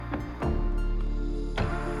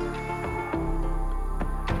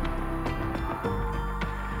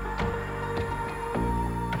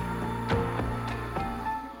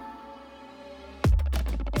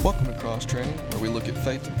Cross-Training, where we look at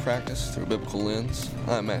faith and practice through a biblical lens.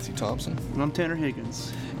 I'm Matthew Thompson. And I'm Tanner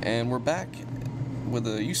Higgins. And we're back with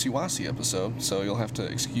a UCYC episode, so you'll have to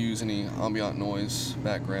excuse any ambient noise,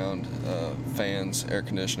 background, fans, air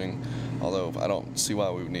conditioning, although I don't see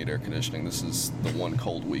why we would need air conditioning. This is the one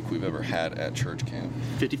cold week we've ever had at church camp.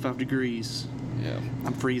 55 degrees. Yeah.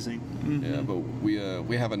 I'm freezing. Mm-hmm. Yeah, but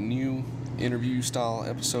we have a new interview-style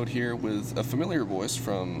episode here with a familiar voice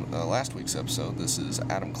from last week's episode. This is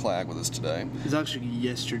Adam Clagg with us today. It's actually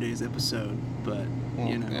yesterday's episode, but,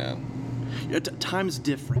 Yeah. Time's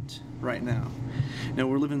different right now.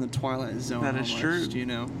 We're living in the twilight zone. That is almost, true.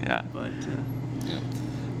 Yeah. But,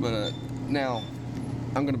 But now,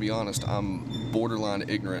 I'm going to be honest, I'm borderline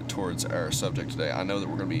ignorant towards our subject today. I know that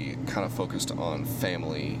we're going to be kind of focused on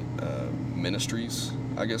family ministries,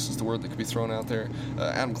 I guess is the word that could be thrown out there.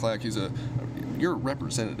 Adam Clagg, you're a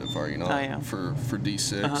representative, are you not? I am. For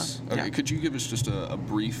D6. Uh-huh. Okay, Yeah. Could you give us just a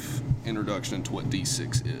brief introduction into what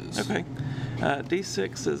D6 is? Okay.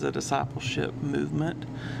 D6 is a discipleship movement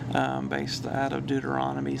based out of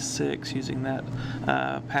Deuteronomy 6, using that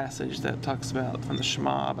passage that talks about from the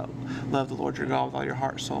Shema about love the Lord your God with all your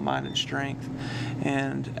heart, soul, mind, and strength.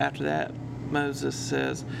 And after that, Moses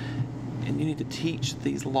says, and you need to teach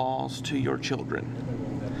these laws to your children.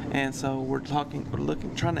 And so we're trying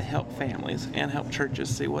to help families and help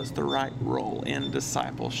churches see what's the right role in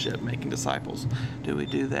discipleship, making disciples. Do we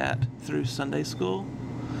do that through Sunday school?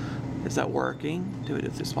 Is that working? Do we do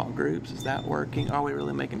it through small groups? Is that working? Are we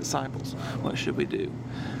really making disciples? What should we do?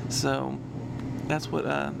 So that's what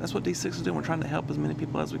D6 is doing. We're trying to help as many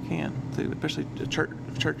people as we can, through, especially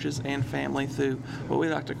churches and family, through what we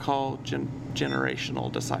like to call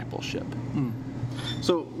generational discipleship.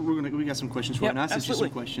 So we got some questions for you, and I sent you some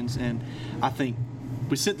questions, and I think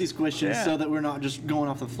we sent these questions so that we're not just going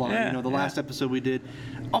off the fly. The last episode we did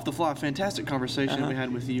off the fly, fantastic conversation we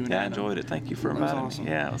had with you and I Adam. enjoyed it. Thank you for inviting awesome.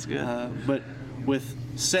 me. Yeah, it was good. But with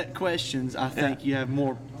set questions, I think you have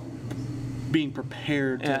more being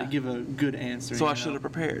prepared to give a good answer. So I should have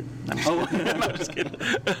prepared. I'm just kidding.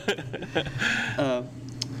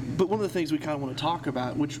 But one of the things we kind of want to talk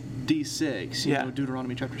about, which D6,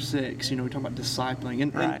 Deuteronomy chapter 6, we talk about discipling.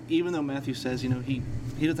 And even though Matthew says, he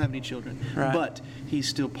doesn't have any children, but he's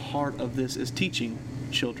still part of this as teaching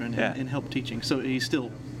children and help teaching. So he's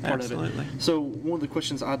still part of it. So one of the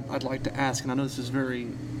questions I'd like to ask, and I know this is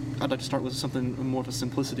I'd like to start with something more of a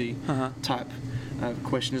simplicity type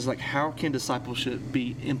question, is like, how can discipleship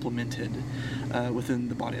be implemented within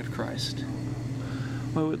the body of Christ?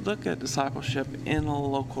 Well, we would look at discipleship in a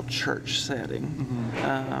local church setting,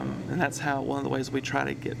 and that's one of the ways we try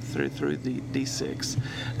to get through the D6,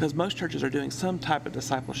 because most churches are doing some type of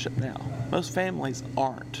discipleship now. Most families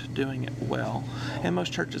aren't doing it well, and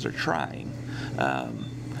most churches are trying.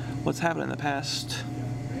 What's happened in the past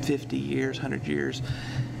 50 years, 100 years,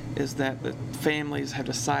 is that the families have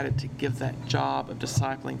decided to give that job of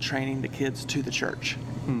discipling, training the kids to the church.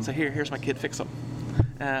 So here's my kid, fix them.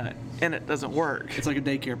 And it doesn't work. It's like a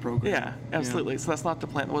daycare program. Yeah, absolutely. So that's not the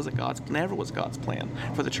plan. Never was God's plan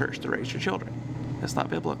for the church to raise your children. It's not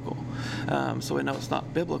biblical. So we know it's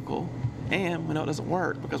not biblical, and we know it doesn't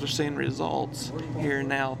work because we're seeing results here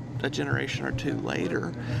now, a generation or two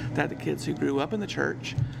later, that the kids who grew up in the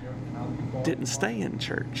church didn't stay in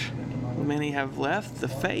church. Many have left the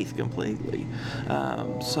faith completely.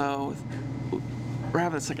 So we're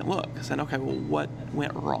having a second look, saying, okay, well, what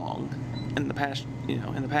went wrong in the past,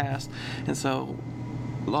 and so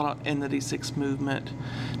a lot of in the D6 movement,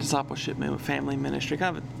 discipleship movement, family ministry,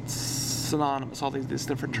 kind of synonymous, all these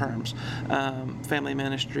different terms, family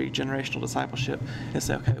ministry, generational discipleship, and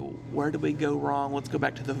say, okay, well, where did we go wrong? Let's go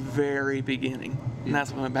back to the very beginning, and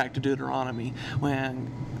that's when we went back to Deuteronomy, when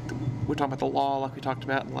we're talking about the law like we talked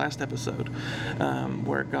about in the last episode,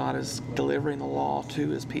 where God is delivering the law to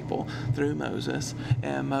his people through Moses.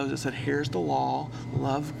 And Moses said, here's the law,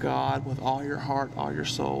 love God with all your heart, all your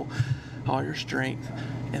soul, all your strength,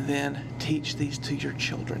 and then teach these to your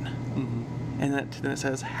children. And then it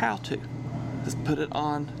says how to. Just put it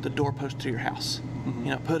on the doorpost to your house.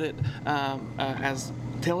 Put it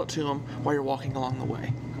tell it to them while you're walking along the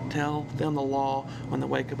way. Tell them the law when they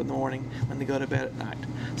wake up in the morning, when they go to bed at night.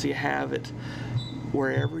 So you have it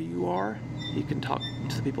wherever you are. You can talk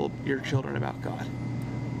to the people, your children, about God.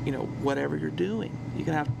 Whatever you're doing, you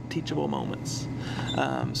can have teachable moments.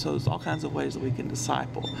 So there's all kinds of ways that we can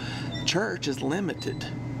disciple. Church is limited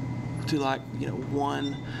to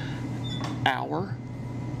 1 hour.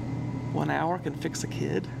 1 hour can fix a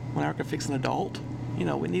kid. 1 hour can fix an adult.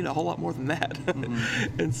 We need a whole lot more than that.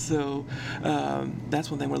 And so that's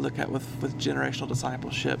one thing we look at with generational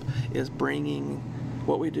discipleship, is bringing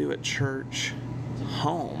what we do at church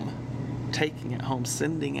home taking it home,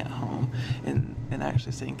 sending it home, and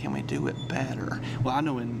actually saying, can we do it better? Well, I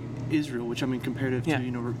know in Israel, which I mean comparative Yeah.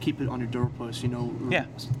 to, keep it on your doorpost, Yeah.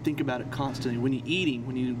 think about it constantly. When you're eating,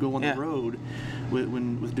 when you go on Yeah. the road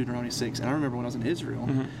with Deuteronomy 6, and I remember when I was in Israel,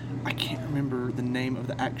 I can't remember the name of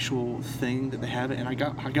the actual thing that they have it, and I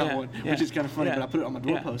got Yeah. one, Yeah. which is kind of funny, Yeah. but I put it on my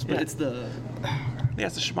doorpost, but Yeah. it's the... Yeah,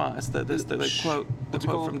 it's the Shema. It's the quote what's it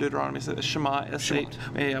called? from Deuteronomy. It's the Shema. Shema.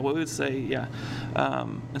 Yeah, we would say, yeah.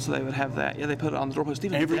 And so they would have that. Yeah, they put it on the doorpost.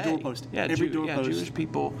 Even Every today. doorpost. Yeah, Every doorpost. Yeah, Jewish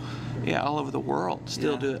people, all over the world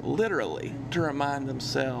still Yeah. do it literally to remind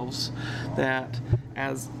themselves that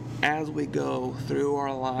as we go through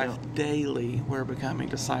our life daily, we're becoming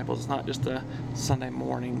disciples. It's not just a Sunday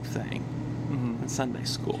morning thing in Sunday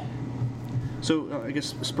school. So I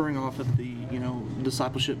guess spurring off of the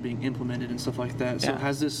discipleship being implemented and stuff like that. So Yeah.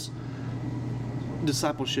 has this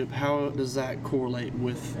discipleship, how does that correlate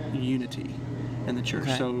with unity in the church?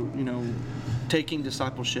 Okay. So taking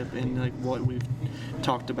discipleship and like what we've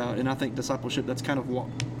talked about, and I think discipleship, that's kind of what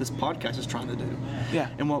this podcast is trying to do. Yeah.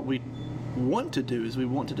 And what we want to do is we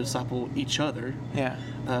want to disciple each other. Yeah.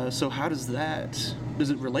 So how does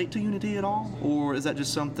it relate to unity at all, or is that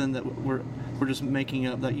just something that we're just making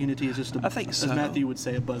up, that unity is just I think so. as Matthew would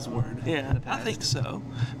say, a buzzword? in Yeah, the I past? think so,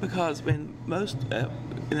 because when most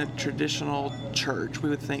in a traditional church, we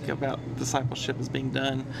would think about discipleship as being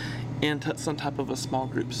done in some type of a small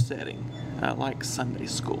group setting, like Sunday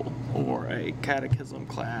school or a catechism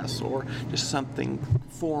class or just something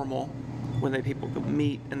formal when people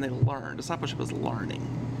meet and they learn. Discipleship is learning.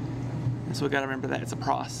 And so we've got to remember that it's a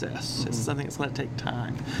process. It's something that's going to take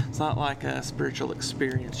time. It's not like a spiritual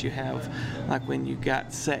experience you have like when you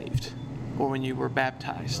got saved or when you were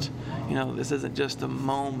baptized. This isn't just a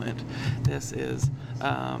moment. This is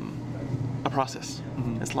a process.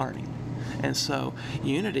 It's learning. And so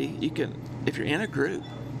unity, if you're in a group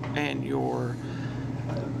and you're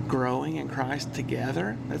growing in Christ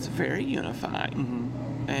together, that's very unifying.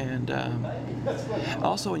 And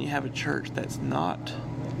also when you have a church that's not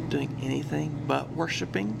doing anything but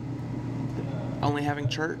worshiping, only having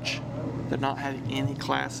church, they're not having any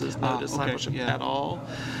classes, no discipleship at all.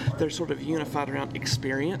 They're sort of unified around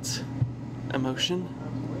experience, emotion,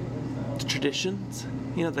 traditions,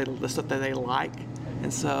 the stuff that they like.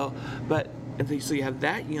 And so, so you have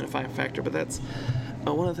that unifying factor, but that's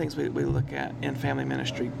one of the things we look at in family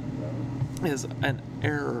ministry is an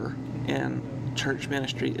error in church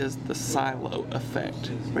ministry is the silo effect,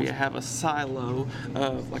 where you have a silo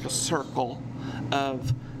of like a circle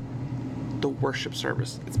of the worship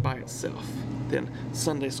service, it's by itself. Then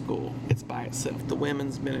Sunday school, it's by itself. The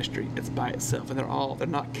women's ministry, it's by itself. And they're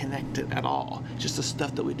not connected at all. It's just the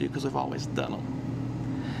stuff that we do because we've always done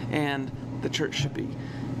them. And the church should be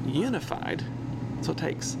unified. So it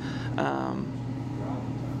takes, it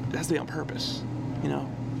has to be on purpose, It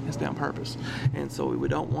has to be on purpose. And so we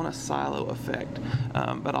don't want a silo effect,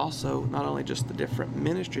 but also not only just the different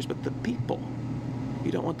ministries, but the people. You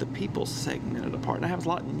don't want the people segmented apart. And that happens a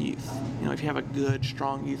lot in youth. If you have a good,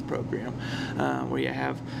 strong youth program where you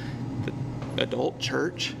have the adult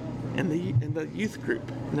church and the youth group,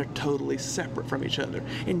 and they're totally separate from each other.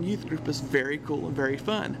 And youth group is very cool and very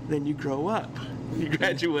fun. Then you grow up, you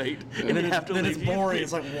graduate, and then you have to leave. Then it's boring.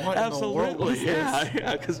 It's like, what in the world was this?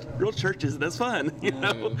 Yeah, because real church isn't as fun,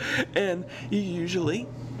 And you usually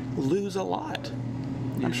lose a lot.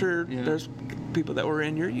 I'm sure there's people that were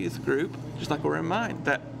in your youth group, just like were in mine,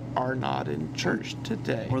 that are not in church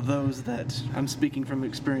today. Or those that, I'm speaking from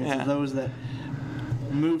experience, Yeah. of those that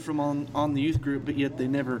moved from on the youth group, but yet they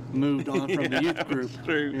never moved on from the youth group. That's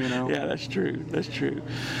true. Yeah, that's true. That's true.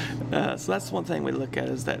 So that's one thing we look at,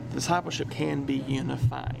 is that discipleship can be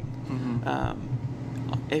unifying.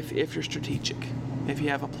 If you're strategic, if you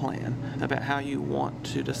have a plan about how you want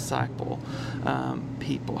to disciple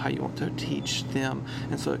people, how you want to teach them.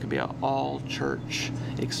 And so it can be an all-church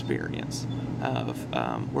experience of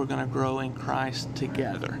we're going to grow in Christ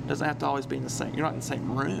together. It doesn't have to always be in the same, you're not in the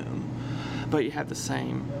same room, but you have the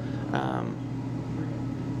same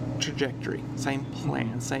trajectory, same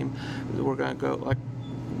plan, we're going to go like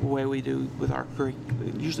the way we do with our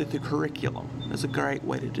usually through curriculum. It's a great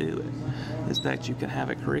way to do it, is that you can have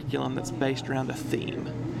a curriculum that's based around a theme,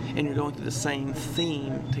 and you're going through the same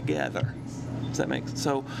theme together. Does that make sense?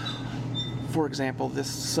 So, for example, this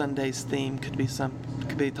Sunday's theme could be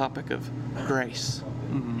a topic of grace,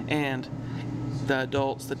 and the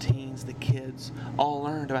adults, the teens, the kids all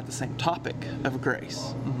learned about the same topic of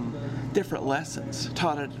grace. Different lessons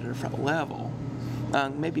taught at a different level,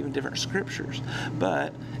 maybe even different scriptures,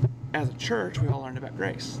 but as a church, we all learned about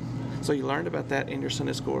grace. So you learned about that in your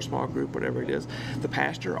Sunday school or small group, whatever it is. The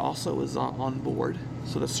pastor also is on board,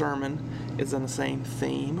 so the sermon is on the same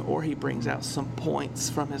theme, or he brings out some points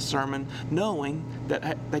from his sermon, knowing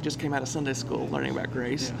that they just came out of Sunday school learning about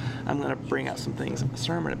grace. Yeah. I'm going to bring out some things in the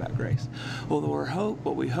sermon about grace. Well,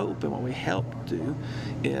 what we hope and what we help do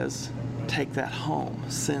is take that home,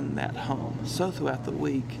 send that home. So throughout the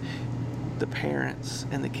week, the parents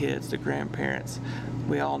and the kids, the grandparents,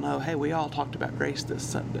 we all know, hey, we all talked about grace this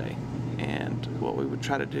Sunday. And what we would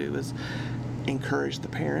try to do is encourage the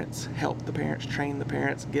parents, help the parents, train the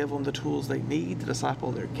parents, give them the tools they need to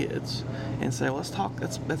disciple their kids, and say, let's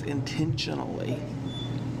intentionally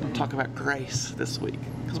talk about grace this week,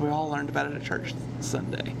 because we all learned about it at church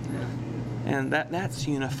Sunday. And that's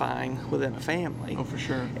unifying within a family. Oh, for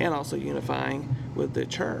sure. And also unifying with the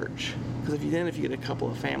church. Because if you get a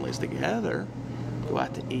couple of families together, go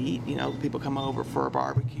out to eat, people come over for a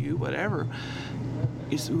barbecue, whatever,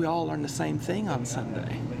 we all learn the same thing on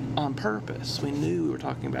Sunday on purpose. We knew we were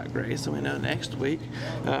talking about grace, and we know next week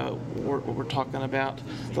we're talking about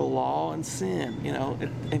the law and sin,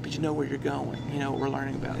 but you know where you're going, what we're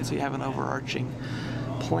learning about. And so you have an overarching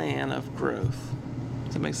plan of growth.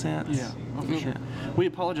 Does that make sense? Yeah, for sure. We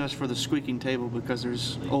apologize for the squeaking table because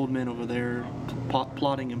there's old men over there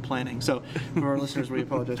plotting and planning. So for our listeners, we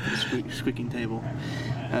apologize for the squeaking table.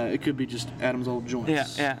 It could be just Adam's old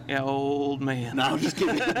joints. Yeah, old man. No, I'm just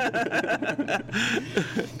kidding.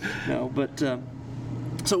 No, but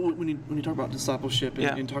so when you talk about discipleship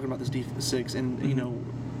and talking about this D6, and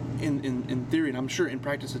in theory, and I'm sure in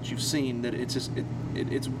practice that you've seen that it's just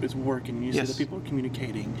it's working. You see that people are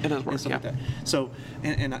communicating. It does work. And stuff like that. So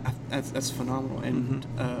and that's phenomenal. And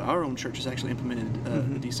our own church has actually implemented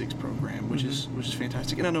the D6 program, which is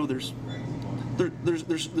fantastic. And I know there's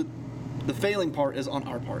the failing part is on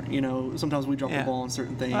our part. Sometimes we drop the ball on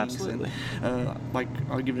certain things. Absolutely. And like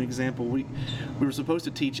I'll give you an example. We were supposed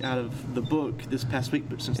to teach out of the book this past week,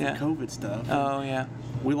 but since the COVID stuff,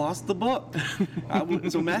 we lost the book.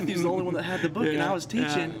 So Matthew's the only one that had the book, and I was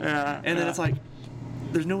teaching. And then it's like,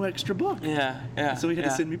 there's no extra book. So he had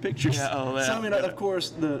to send me pictures. So I mean, of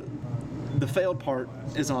course, the failed part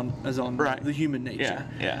is on the human nature.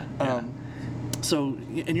 So,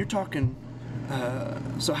 and you're talking.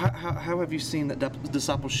 So how have you seen that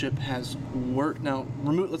discipleship has worked? Now,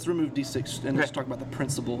 let's remove D6 and let's talk about the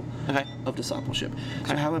principle of discipleship.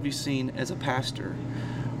 So how have you seen as a pastor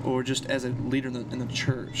or just as a leader in the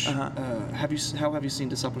church, how have you seen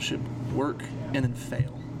discipleship work and then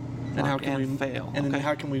fail? And how can we fail? And then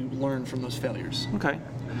how can we learn from those failures? Okay.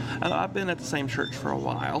 I've been at the same church for a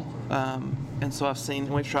while, and so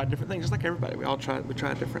we've tried different things, just like everybody. We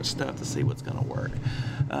tried different stuff to see what's going to work.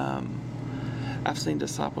 I've seen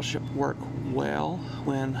discipleship work well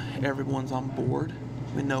when everyone's on board.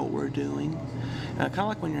 We know what we're doing. Kind of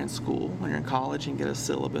like when you're in school, when you're in college and get a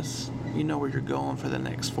syllabus, you know where you're going for the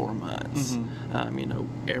next 4 months. You know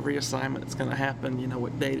every assignment that's going to happen, you know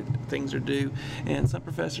what day things are due. And some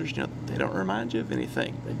professors, they don't remind you of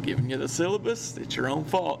anything. They've given you the syllabus, it's your own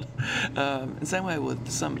fault. And same way with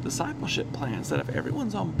some discipleship plans, that if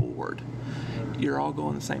everyone's on board, you're all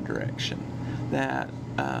going the same direction, that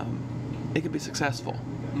it could be successful.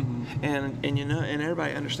 And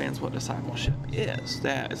everybody understands what discipleship is.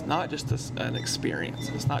 That it's not just an experience.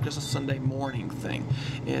 It's not just a Sunday morning thing.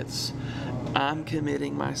 It's I'm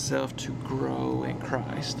committing myself to grow in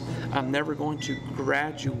Christ. I'm never going to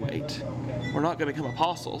graduate. We're not going to become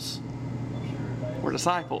apostles. We're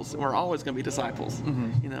disciples. We're always going to be disciples.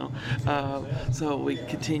 So we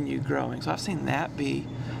continue growing. So I've seen that be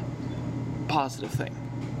a positive thing.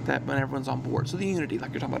 That when everyone's on board. So the unity,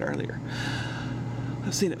 like you're talking about earlier.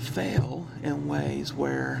 I've seen it fail in ways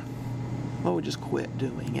where, we just quit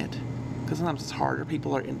doing it. Because sometimes it's harder.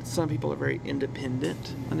 Some people are very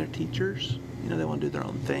independent when they're teachers. They want to do their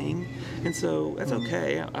own thing. And so that's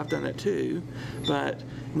okay. I've done that too. But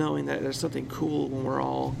knowing that there's something cool when we're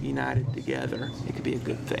all united together, it could be a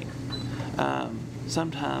good thing.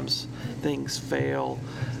 Sometimes things fail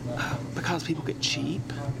because people get cheap.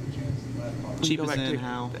 Cheap as in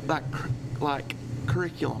how? Like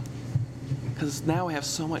curriculum. Because now we have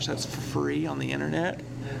so much that's for free on the internet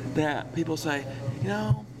that people say,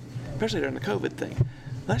 especially during the COVID thing,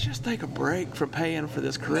 let's just take a break from paying for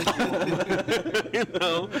this curriculum.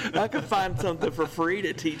 I could find something for free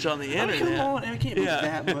to teach on the internet. Come on, it can't be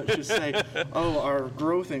that much to say, our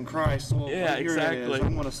growth in Christ. Well, here exactly. It is.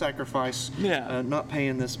 I'm going to sacrifice not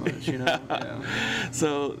paying this much.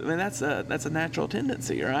 So, I mean, that's a natural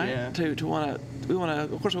tendency, right? Yeah. To want to.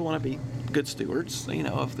 Of course, we want to be good stewards,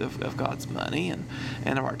 of God's money and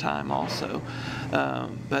of our time also,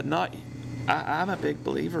 but not. I'm a big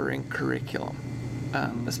believer in curriculum.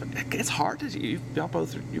 it's hard to y'all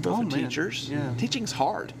both are teachers. Yeah. Teaching's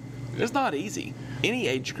hard. It's not easy. Any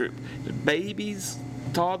age group, babies,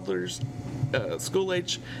 toddlers, school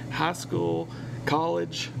age, high school,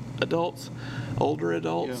 college, adults, older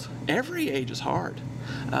adults. Yeah. Every age is hard.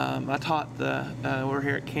 I taught we're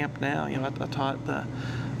here at camp now. I taught the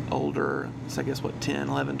older, so I guess 10,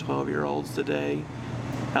 11, 12-year-olds today.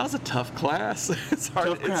 That was a tough class. It's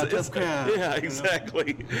hard. Tough crowd. Yeah,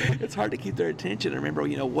 exactly. It's hard to keep their attention and remember,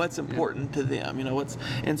 what's important to them.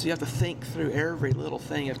 And so you have to think through every little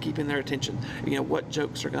thing of keeping their attention. What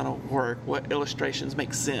jokes are going to work, what illustrations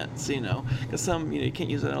make sense. Because some, you can't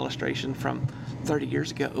use an illustration from 30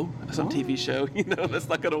 years ago, some TV show. That's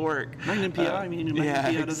not going to work. Magnum PI. Yeah,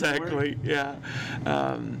 exactly. Yeah.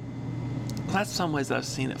 That's some ways that I've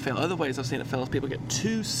seen it fail. Other ways I've seen it fail is people get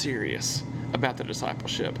too serious about their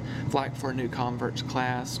discipleship, like for a new converts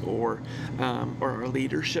class or a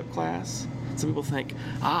leadership class. Some people think,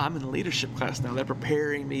 I'm in a leadership class now. They're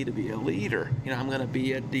preparing me to be a leader. I'm going to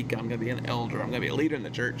be a deacon. I'm going to be an elder. I'm going to be a leader in the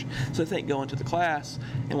church. So they think going to the class,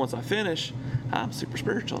 and once I finish, I'm super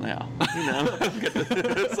spiritual now.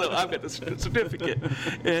 So I've got the certificate.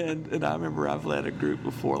 And I remember I've led a group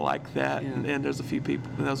before like that, and there's a few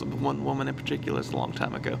people. There was one woman in particular, it's a long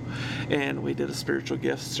time ago, and we did a spiritual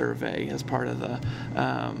gift survey as part of the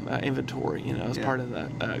inventory. As part of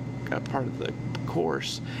the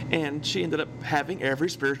course, and she ended up having every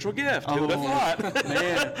spiritual gift. Who would have thought?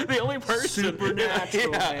 Man, the only person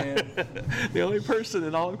supernatural, man. The only person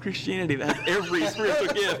in all of Christianity that has every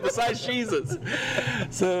spiritual gift besides Jesus.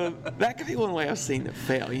 So that could be one way I've seen it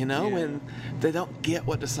fail. When they don't get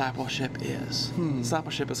what discipleship is.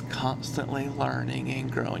 Discipleship is constantly learning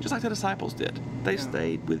and growing, just like the disciples did. They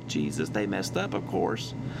stayed with Jesus. They messed up, of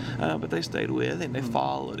course, but they stayed with him. They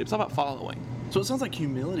followed. It's all about following. So it sounds like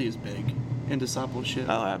humility is big in discipleship.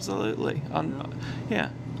 Oh, absolutely. On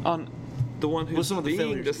the one who's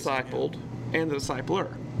being discipled and the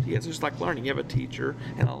discipler. It's just like learning. You have a teacher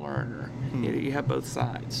and a learner. You have both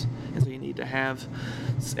sides. And so you need to have,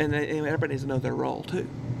 and everybody needs to know their role too.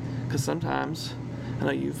 Because sometimes,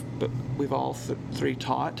 I know we've all three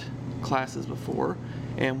taught classes before,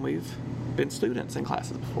 and we've been students in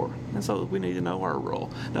classes before. And so we need to know our role.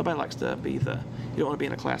 Nobody likes to be you don't want to be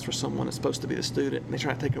in a class where someone is supposed to be the student and they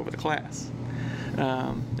try to take over the class.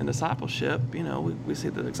 In discipleship, we see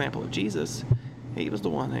the example of Jesus. He was the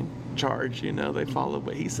one in charge. They followed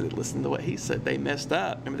what he said, listened to what he said. They messed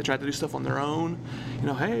up. They tried to do stuff on their own.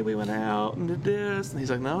 Hey, we went out and did this, and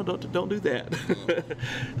he's like, no, don't do that.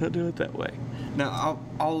 Don't do it that way. Now,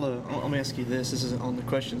 let me ask you this. This isn't on the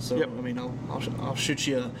question, so I'll shoot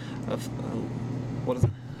you what is it?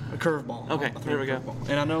 A curveball. Okay, there we go.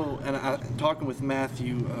 And I know, talking with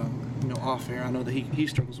Matthew, off air, I know that he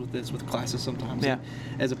struggles with this with classes sometimes. Yeah.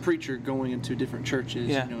 And as a preacher going into different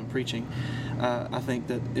churches, and preaching, I think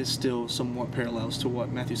that is still somewhat parallels to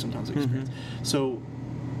what Matthew sometimes experiences. So,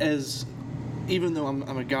 even though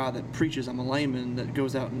I'm a guy that preaches, I'm a layman that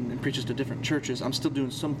goes out and preaches to different churches, I'm still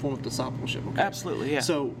doing some form of discipleship. Okay? Absolutely, yeah.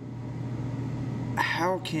 So,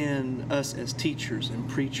 how can us as teachers and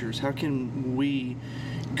preachers, how can we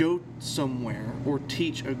go somewhere or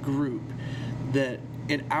teach a group that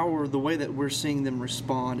the way that we're seeing them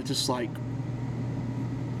respond, it's just like,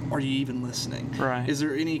 are you even listening? Right. Is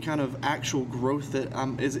there any kind of actual growth that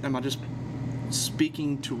am I just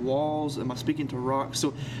speaking to walls? Am I speaking to rocks?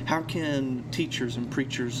 So how can teachers and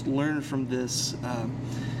preachers learn from this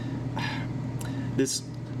this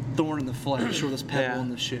thorn in the flesh or this pebble in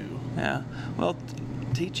the shoe? Yeah. Well,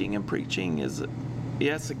 teaching and preaching is,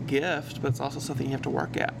 it's a gift, but it's also something you have to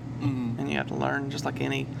work at. And you have to learn, just like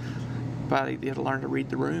anybody, you have to learn to read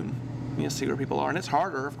the room. See where people are. And it's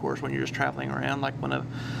harder, of course, when you're just traveling around. Like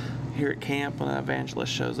here at camp, when an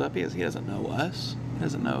evangelist shows up, he doesn't know us. He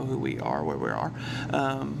doesn't know who we are, where we are.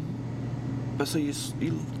 But so you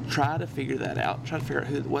try to figure that out. Try to figure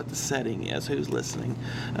out what the setting is, who's listening,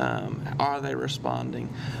 are they responding,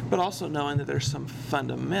 but also knowing that there's some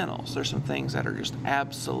fundamentals. There's some things that are just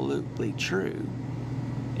absolutely true,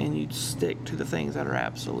 and you stick to the things that are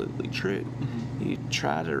absolutely true. You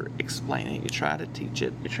try to explain it. You try to teach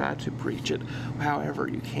it. You try to preach it, however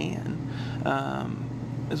you can,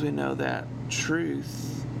 as we know that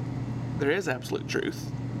truth. There is absolute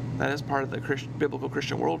truth. That is part of the biblical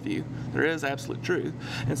Christian worldview. There is absolute truth.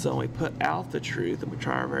 And so when we put out the truth and we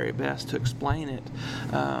try our very best to explain it,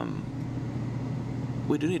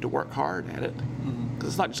 we do need to work hard at it, because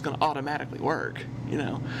it's not just going to automatically work,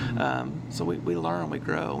 So we learn, we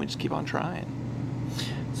grow, and we just keep on trying.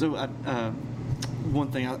 So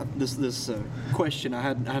one thing, this question, I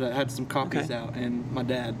had some copies out, and my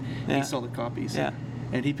dad, he saw the copies,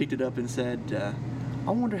 and he picked it up and said,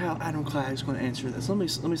 I wonder how Adam Clagg is going to answer this. Let me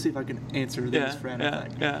see if I can answer this for Adam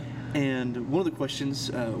Clagg. Yeah. And one of the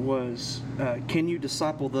questions was, can you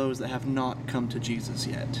disciple those that have not come to Jesus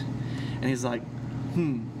yet? And he's like,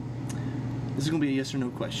 this is going to be a yes or no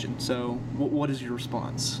question. So what is your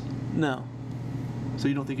response? No. So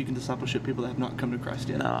you don't think you can discipleship people that have not come to Christ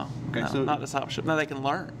yet? No. Okay, no, so not discipleship. No, they can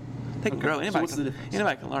learn. They can grow. So what's the difference?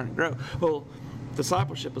 Anybody can learn and grow. Well,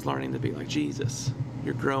 discipleship is learning to be like Jesus.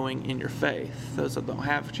 You're growing in your faith. Those that don't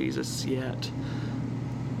have Jesus yet,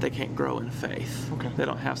 they can't grow in faith. Okay. They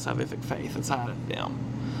don't have salvific faith inside of them.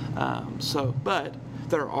 But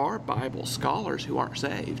there are Bible scholars who aren't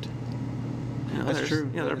saved. That's true.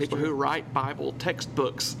 There are people who write Bible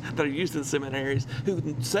textbooks that are used in seminaries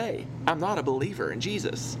who say, I'm not a believer in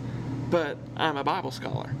Jesus, but I'm a Bible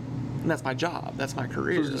scholar. And that's my job. That's my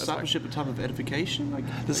career. So is discipleship a type of edification?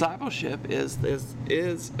 Discipleship is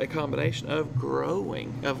a combination of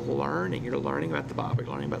growing, of learning. You're learning about the Bible,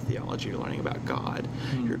 you're learning about theology, you're learning about God.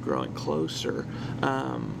 You're growing closer.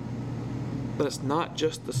 But it's not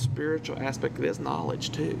just the spiritual aspect, it is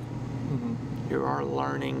knowledge too. You are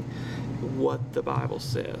learning what the Bible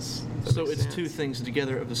says. So it's two things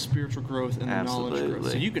together of the spiritual growth and the knowledge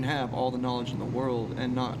growth. So you can have all the knowledge in the world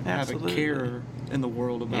and not have a care in the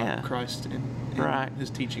world about Christ and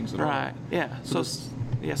his teachings at all. Right. Yeah. So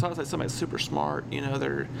I would say somebody's super smart.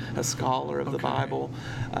 They're a scholar of the Bible.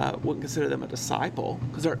 Wouldn't consider them a disciple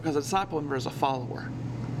because a disciple member is a follower,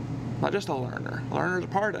 not just a learner. A learner is a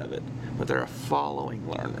part of it, but they're a following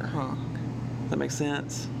learner. Does that make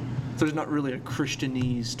sense? So there's not really a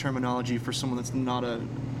Christianese terminology for someone that's not a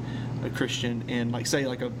Christian, and say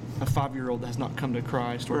a 5-year-old that has not come to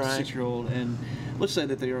Christ, or a 6-year-old, and let's say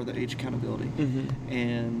that they are the age accountability,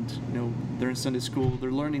 and they're in Sunday school,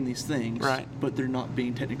 they're learning these things, but they're not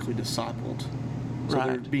being technically discipled. So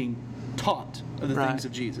they're being taught of the things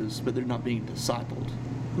of Jesus, but they're not being discipled.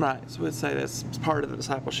 Right. So we'd say that's part of the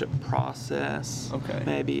discipleship process,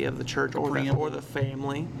 maybe of the church or the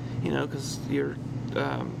family, because you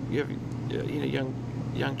have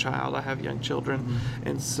young child. I have young children,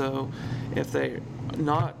 and so if they're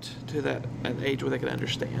not to an age where they can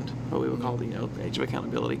understand what we would call the age of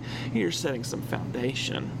accountability, you're setting some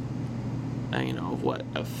foundation,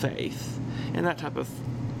 of faith, and that type of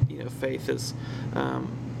faith is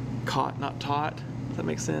caught, not taught. Does that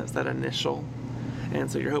make sense? That initial, and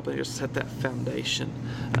so you're hoping to just set that foundation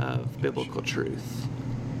of biblical truth.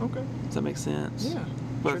 Okay. Does that make sense? Yeah.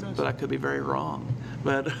 But I could be very wrong.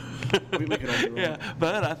 But we could all be wrong. Yeah.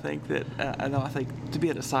 But I think that I think to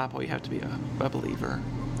be a disciple, you have to be a believer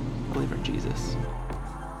in Jesus.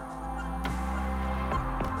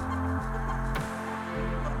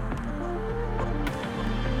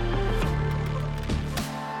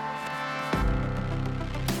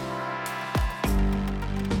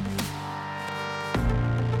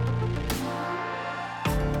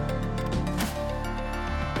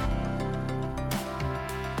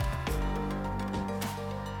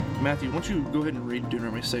 Matthew, why don't you go ahead and read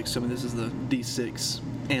Deuteronomy 6? This is the D6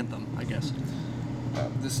 anthem, I guess.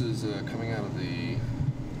 This is coming out of the...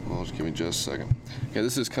 Well, just give me just a second. Okay,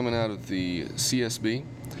 this is coming out of the CSB.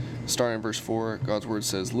 Starting in verse 4, God's word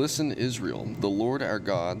says, Listen, Israel, the Lord our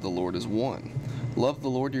God, the Lord is one. Love the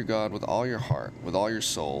Lord your God with all your heart, with all your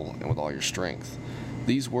soul, and with all your strength.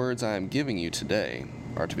 These words I am giving you today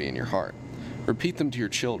are to be in your heart. Repeat them to your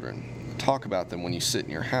children. Talk about them when you sit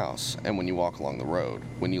in your house and when you walk along the road,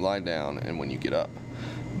 when you lie down and when you get up.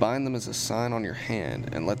 Bind them as a sign on your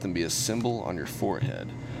hand and let them be a symbol on your forehead.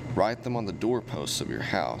 Write them on the doorposts of your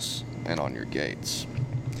house and on your gates.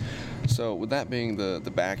 So with that being the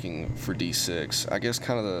backing for D6, I guess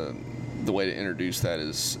kind of the way to introduce that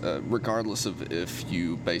is regardless of if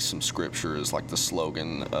you base some scripture as like the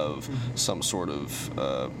slogan of some sort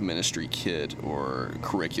of ministry kit or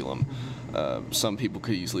curriculum, some people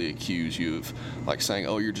could easily accuse you of like saying,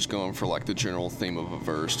 oh, you're just going for like the general theme of a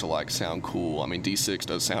verse to like sound cool. I mean, D6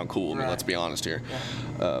 does sound cool. I mean, let's be honest here.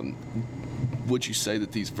 Would you say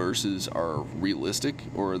that these verses are realistic,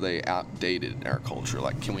 or are they outdated in our culture?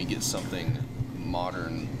 Like, can we get something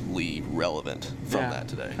modernly relevant from that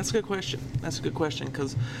today? That's a good question.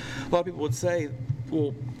 Because a lot of people would say,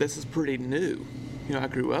 well, this is pretty new. I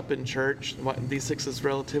grew up in church. D6 is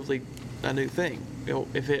relatively a new thing.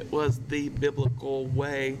 If it was the biblical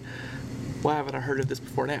way, why haven't I heard of this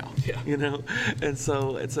before now? Yeah. And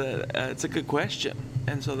so it's a good question.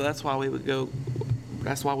 And so that's why we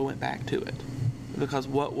went back to it. Because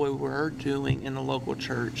what we were doing in the local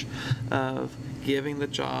church of giving the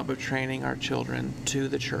job of training our children to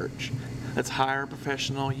the church, Let's hire a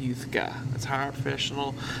professional youth guy. Let's hire a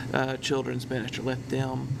professional children's minister. Let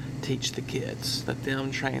them teach the kids. Let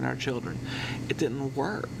them train our children. It didn't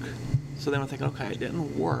work. So then we're thinking, okay, it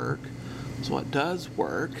didn't work. So what does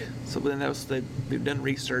work? So then they've done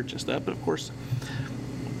research and stuff. But of course,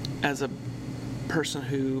 as a person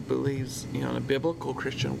who believes, in a biblical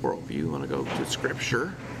Christian worldview, you want to go to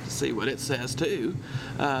Scripture to see what it says too,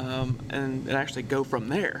 and actually go from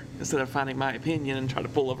there instead of finding my opinion and try to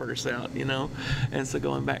pull a verse out, And so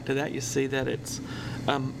going back to that, you see that it's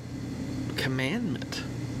commandment.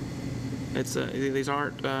 It's these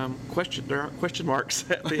aren't there aren't question marks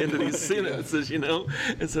at the end of these sentences, And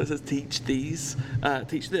so it says, teach this.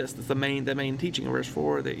 That's the main teaching in verse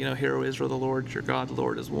 4. That Hear, O Israel, the Lord your God, the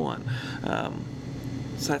Lord is one.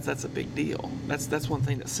 So that's a big deal. That's one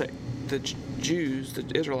thing that set the Jews, the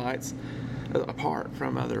Israelites, apart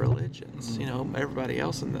from other religions. Everybody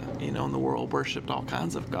else in the world worshipped all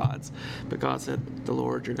kinds of gods, but God said the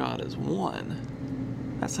Lord your God is one.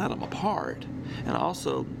 That set them apart, and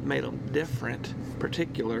also made them different,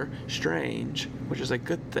 particular, strange, which is a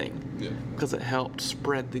good thing, because it helped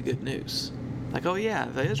spread the good news. Like, oh yeah,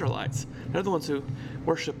 the Israelites, they're the ones who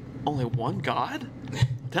worship only one God?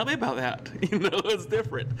 Tell me about that. It's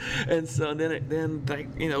different. And so then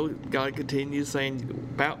God continues saying,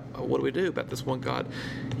 about what do we do about this one God?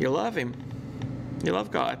 You love Him. You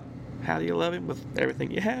love God. How do you love Him? With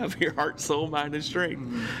everything you have, your heart, soul, mind, and strength.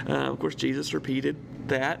 Of course, Jesus repeated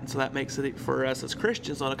that, and so that makes it for us as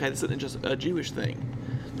Christians, okay, this isn't just a Jewish thing.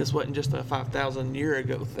 This wasn't just a 5,000 year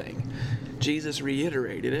ago thing. Jesus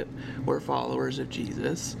reiterated it. We're followers of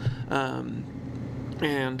Jesus.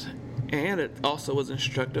 And it also was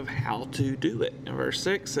instructive how to do it. And verse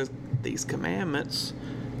 6 says, these commandments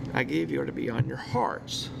I give you are to be on your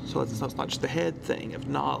hearts. So it's not just a head thing of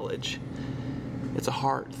knowledge. It's a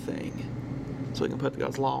heart thing. So we can put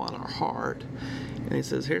God's law on our heart. And He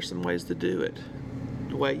says, here's some ways to do it.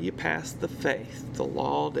 The way you pass the faith, the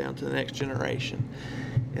law down to the next generation,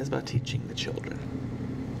 is by teaching the children.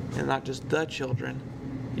 And not just the children,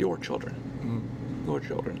 your children. Your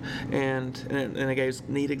children. And it gave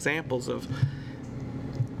neat examples of,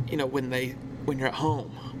 when you're at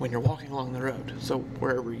home, when you're walking along the road, so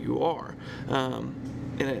wherever you are,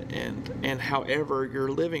 and however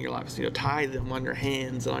you're living your life, so, tie them on your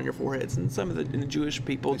hands and on your foreheads. And some of the Jewish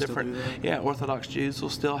people, different, Orthodox Jews will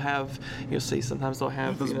still have, you'll see sometimes they'll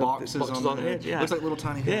have those boxes on their head. Looks like little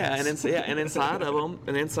tiny heads. And inside of them,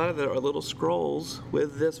 there are little scrolls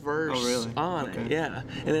with this verse on it. Yeah,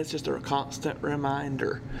 and it's just a constant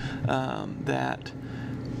reminder that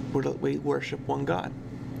we worship one God.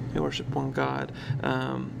 We worship one God.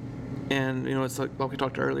 And, it's like we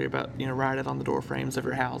talked earlier about, write it on the door frames of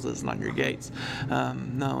your houses and on your gates,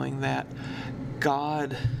 knowing that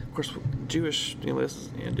God, of course, Jewish, this is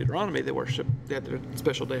in Deuteronomy, they had their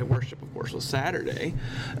special day of worship, of course, was Saturday,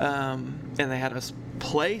 and they had a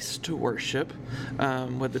place to worship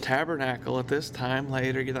with the tabernacle at this time.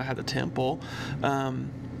 Later, they had the temple.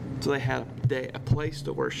 So they had a place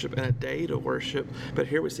to worship and a day to worship. But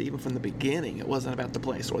here we see, even from the beginning, it wasn't about the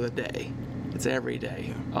place or the day. It's every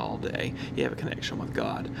day, all day. You have a connection with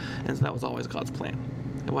God. And so that was always God's plan.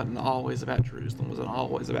 It wasn't always about Jerusalem. It wasn't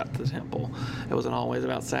always about the temple. It wasn't always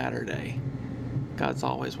about Saturday. God's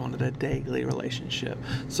always wanted a daily relationship.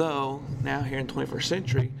 So now here in the 21st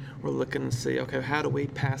century, we're looking to see, okay, how do we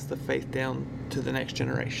pass the faith down to the next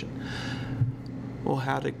generation? Well,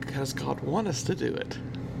 how does God want us to do it?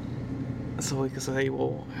 So we can say,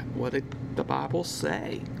 well, what did the Bible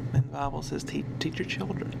say? And the Bible says, teach your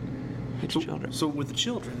children. So with the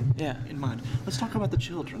children in mind, let's talk about the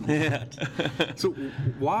children. So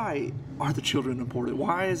why are the children important?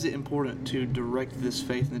 Why is it important to direct this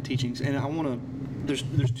faith and the teachings? And I want to,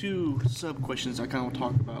 there's two sub-questions I kind of want to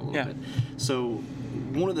talk about a little bit. So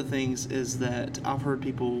one of the things is that I've heard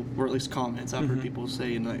people, or at least comments, I've heard people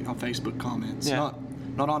say on Facebook comments,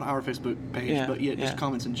 not on our Facebook page, but just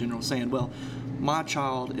comments in general, saying, well, my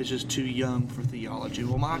child is just too young for theology.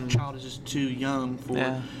 Well, my child is just too young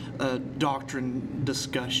for doctrine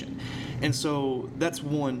discussion. And so that's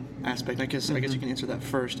one aspect. I guess you can answer that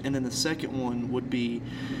first. And then the second one would be,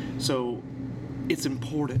 so it's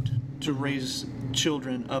important to raise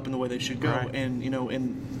children up in the way they should go. Right. And,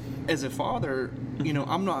 and as a father,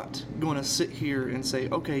 I'm not going to sit here and say,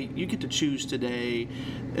 okay, you get to choose today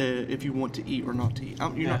if you want to eat or not to eat.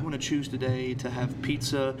 You're not going to choose today to have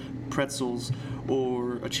pizza, pretzels,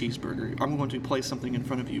 or a cheeseburger. I'm going to place something in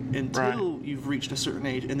front of you until you've reached a certain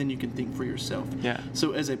age, and then you can think for yourself.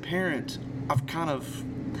 So as a parent,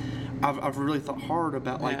 I've really thought hard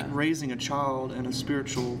about raising a child in a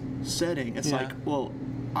spiritual setting. It's like, well,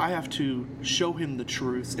 I have to show him the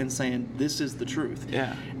truth and saying, this is the truth.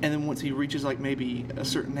 Yeah. And then once he reaches like maybe a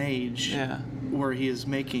certain age where he is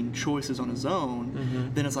making choices on his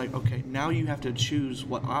own, then it's like, okay, now you have to choose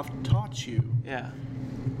what I've taught you. Yeah.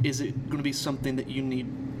 Is it going to be something that you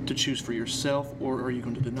need to choose for yourself, or are you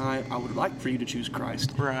going to deny it? I would like for you to choose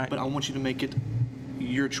Christ. Right. But I want you to make it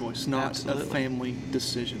your choice, not a family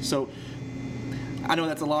decision. So I know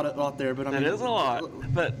that's a lot there, but I mean, that is a lot.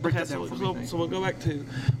 But break okay, that down for me. so we'll go back to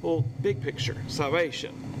big picture,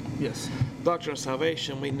 salvation. Yes. Doctrine of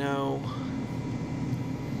salvation. We know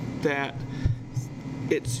that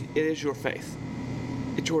it is your faith.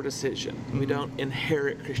 It's your decision. We don't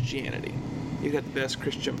inherit Christianity. You got the best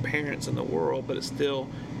Christian parents in the world, but it's still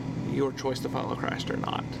your choice to follow Christ or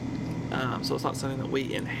not. So it's not something that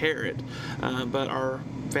we inherit, but our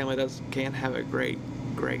family can have a great,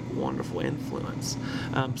 wonderful influence.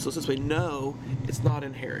 So since we know it's not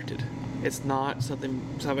inherited, it's not something,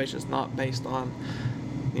 salvation is not based on,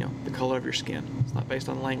 the color of your skin. It's not based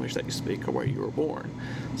on the language that you speak or where you were born.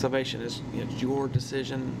 Salvation is your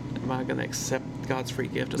decision. Am I going to accept God's free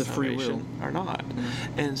gift of the free salvation will or not?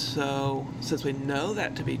 And so since we know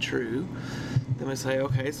that to be true, then we say,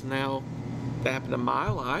 okay, so now that happened in my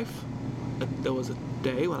life. There was a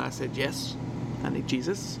day when I said, yes, I need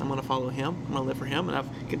Jesus. I'm going to follow him. I'm going to live for him. And I've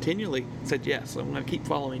continually said, yes, I'm going to keep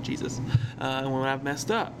following Jesus. And when I've messed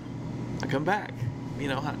up, I come back.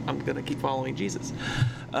 I'm going to keep following Jesus.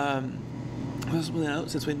 Since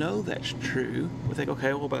we know that's true, we think,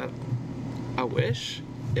 okay, well, but I wish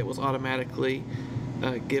it was automatically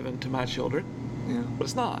given to my children. Yeah. But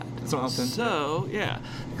it's not. It's not authentic. So,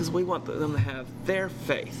 because we want them to have their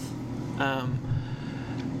faith.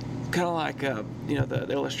 Kind of like, the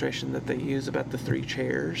illustration that they use about the 3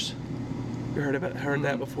 chairs. You heard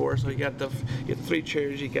that before? So you got the 3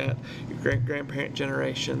 chairs. You got your grandparent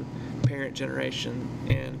generation, parent generation,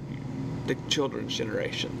 and the children's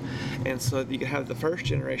generation. And so you can have the first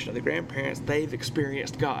generation of the grandparents. They've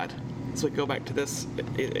experienced God. So we go back to this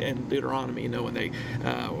in Deuteronomy. When they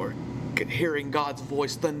were hearing God's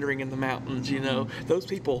voice thundering in the mountains. Those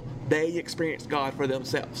people, they experienced God for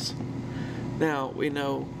themselves. Now, we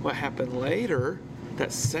know what happened later.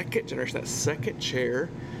 That second generation, that second chair,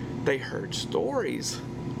 they heard stories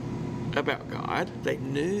about God. They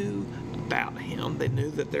knew about him. They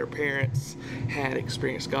knew that their parents had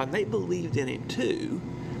experienced God, and they believed in him too,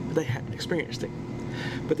 but they hadn't experienced him.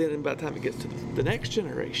 But then by the time it gets to the next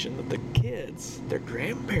generation, the kids, their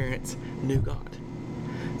grandparents knew God.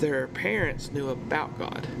 Their parents knew about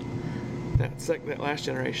God. That last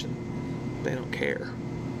generation, they don't care.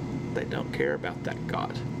 They don't care about that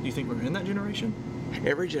God. Do you think we're in that generation?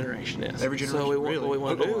 Every generation is. Every generation, So really? what we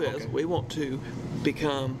want to do is okay. we want to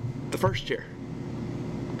become the first chair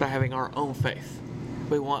by having our own faith.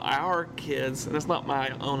 We want our kids, and it's not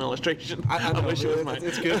my own illustration. I know, wish it was mine.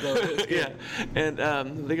 It's good though. It's good. Yeah, and I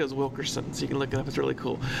think it was Wilkerson, so you can look it up. It's really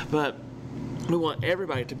cool. But we want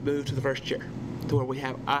everybody to move to the first chair, to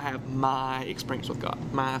where I have my experience with God,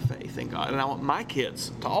 my faith in God, and I want my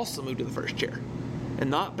kids to also move to the first chair, and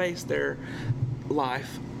not base their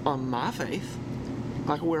life on my faith.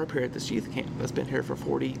 Like we're up here at this youth camp that's been here for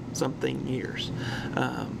 40-something years.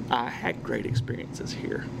 I had great experiences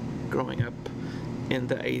here growing up in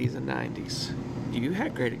the 80s and 90s. You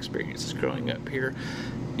had great experiences growing up here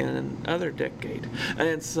in another decade.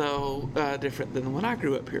 And so different than when I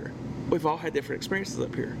grew up here. We've all had different experiences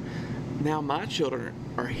up here. Now my children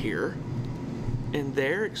are here and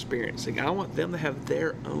they're experiencing. I want them to have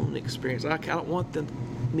their own experience. I don't want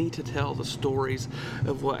me to tell the stories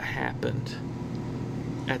of what happened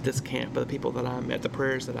at this camp, of the people that I met, the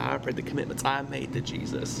prayers that I prayed, the commitments I made to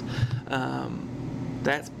Jesus.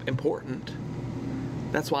 That's important.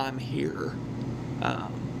 That's why I'm here.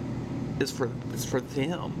 It's for them,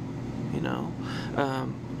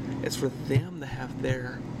 It's for them to have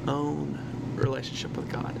their own relationship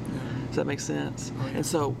with God. Does that make sense? Oh, yeah. And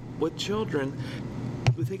so with children,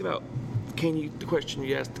 we think about the question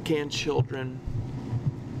you asked,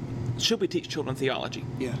 should we teach children theology?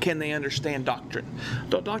 Yeah. Can they understand doctrine?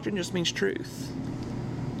 Doctrine just means truth.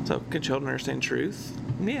 So can children understand truth?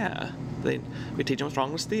 Yeah. We teach them what's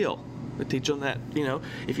wrong with steel. We teach them that,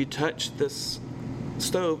 if you touch this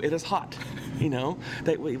stove, it is hot. We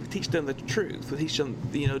teach them the truth. We teach them,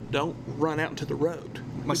 don't run out into the road.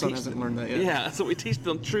 My son hasn't learned that yet. Yeah, so we teach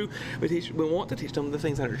them true. We want to teach them the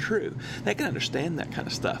things that are true. They can understand that kind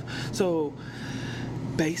of stuff. So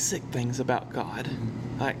basic things about God,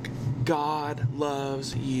 like God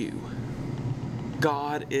loves you.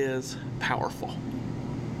 God is powerful.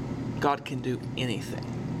 God can do anything.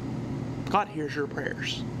 God hears your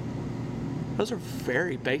prayers. Those are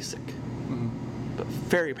very basic. but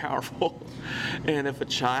very powerful. And if a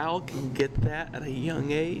child can get that at a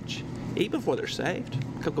young age, even before they're saved,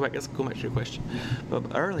 go back to your question, but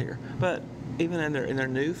earlier, but even in their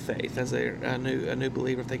new faith, as a new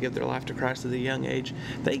believer, if they give their life to Christ at a young age,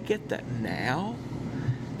 they get that now,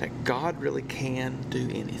 that God really can do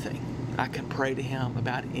anything. I can pray to Him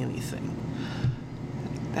about anything.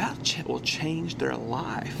 That will change their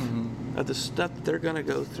life, of the stuff that they're going to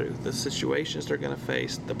go through, the situations they're going to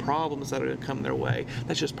face, the problems that are going to come their way.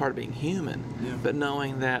 That's just part of being human. Yeah. But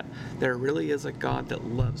knowing that there really is a God that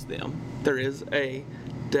loves them. There is a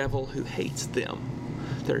devil who hates them.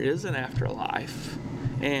 There is an afterlife.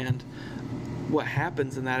 And what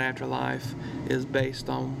happens in that afterlife is based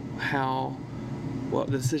on the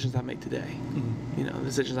decisions I make today. The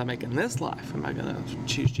decisions I make in this life. Am I going to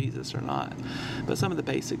choose Jesus or not? But some of the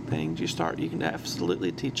basic things you can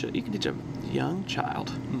absolutely teach a young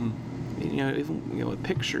child. Even with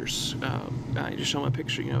pictures. You just show them a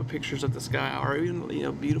picture. Pictures of the sky, or even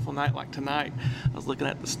a beautiful night like tonight. I was looking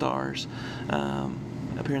at the stars.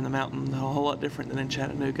 Up here in the mountain, a whole lot different than in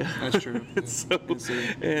Chattanooga. That's true.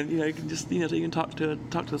 And you can just you can talk to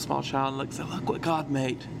a small child and say, look what God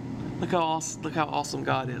made. Look how awesome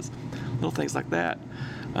God is. Little things like that,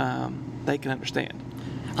 they can understand.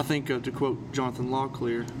 I think to quote Jonathan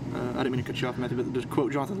Locklear, I didn't mean to cut you off, Matthew, but to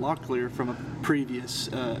quote Jonathan Locklear from a previous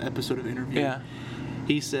episode of Interview,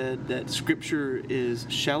 he said that Scripture is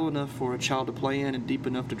shallow enough for a child to play in and deep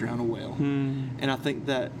enough to drown a whale. And I think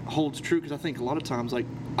that holds true, because I think a lot of times,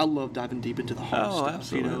 I love diving deep into the hard stuff,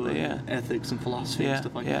 absolutely, ethics and philosophy and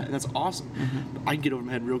stuff like that, and that's awesome. I can get over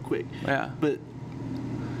my head real quick. But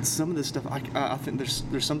some of this stuff, I think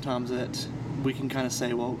there's sometimes that we can kind of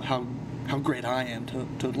say, well, how great I am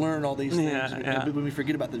to learn all these things. But when we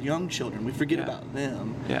forget about the young children, we forget about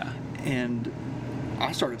them. And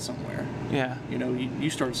I started somewhere. You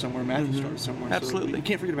started somewhere. Matthew started somewhere. Absolutely. So we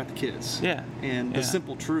can't forget about the kids. And the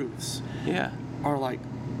simple truths are like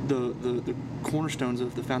the cornerstones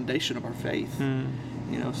of the foundation of our faith.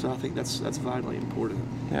 So I think that's vitally important.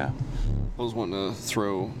 I was wanting to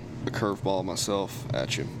throw a curveball myself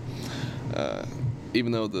at you.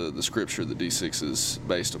 Even though the scripture that D6 is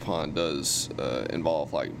based upon does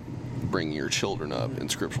involve bringing your children up in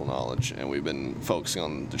scriptural knowledge, and we've been focusing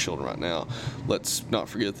on the children right now, let's not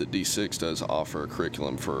forget that D6 does offer a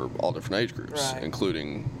curriculum for all different age groups,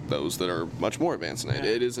 including those that are much more advanced in age.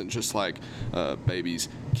 It isn't just like babies,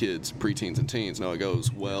 kids, preteens, and teens. No, it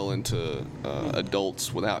goes well into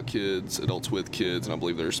adults without kids, adults with kids, and I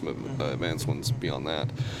believe there's some advanced ones beyond that.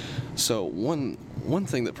 So one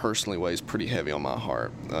thing that personally weighs pretty heavy on my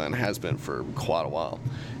heart, and has been for quite a while,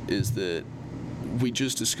 is that we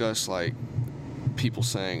just discussed people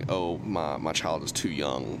saying, oh, my child is too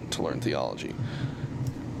young to learn theology.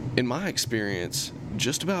 In my experience,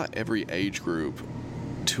 just about every age group,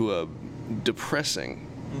 to a depressing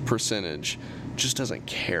percentage, just doesn't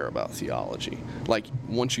care about theology.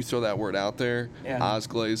 Once you throw that word out there, eyes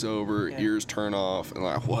glaze over, ears turn off, and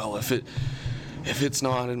well, if it's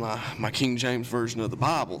not in my King James version of the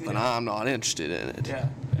Bible, then I'm not interested in it.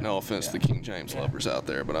 No offense to the King James lovers out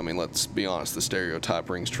there, but let's be honest, the stereotype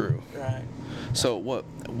rings true. So what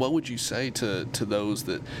would you say to those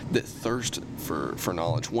that thirst for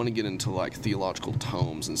knowledge, want to get into theological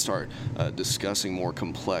tomes and start discussing more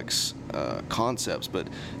complex concepts, but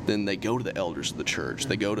then they go to the elders of the church,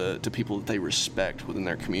 they go to people that they respect within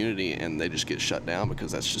their community, and they just get shut down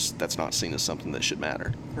because that's not seen as something that should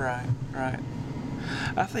matter? Right.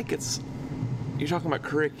 I think you're talking about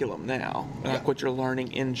curriculum now, what you're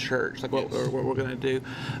learning in church, what we're going to do.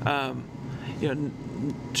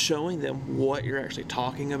 Showing them what you're actually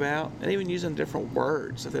talking about, and even using different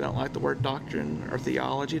words. If they don't like the word doctrine or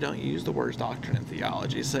theology, don't use the words doctrine and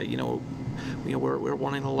theology. Say, we're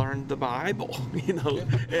wanting to learn the Bible,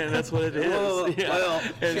 and that's what it is.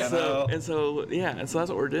 So that's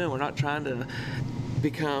what we're doing. We're not trying to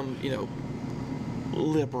become,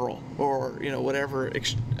 liberal or whatever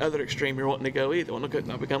other extreme you're wanting to go either. We want to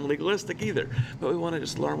not become legalistic either, but we want to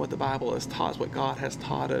just learn what the Bible has taught us, what God has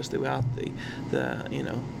taught us throughout the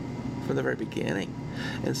from the very beginning.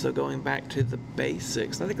 And so going back to the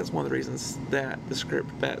basics, I think that's one of the reasons that that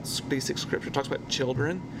D6 scripture talks about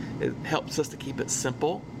children. It helps us to keep it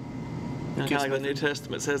simple. Kind of like the New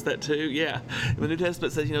Testament says that too. The New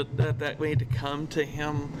Testament says that we need to come to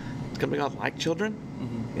Him, come to God like children.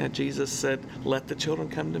 Jesus said, let the children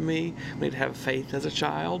come to me. We need to have faith as a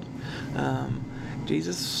child.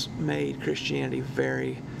 Jesus made Christianity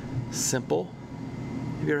very simple.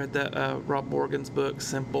 Have you ever read that Rob Morgan's book,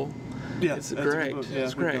 Simple? It's great.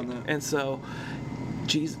 It's great. And so,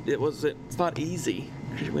 it's not easy.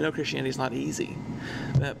 We know Christianity is not easy.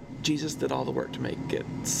 Jesus did all the work to make it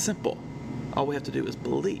simple. All we have to do is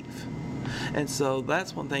believe. And so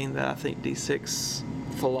that's one thing that I think D6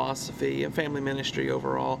 philosophy and family ministry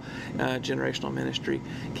overall, generational ministry,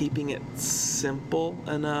 keeping it simple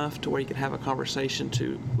enough to where you can have a conversation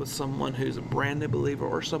with someone who's a brand new believer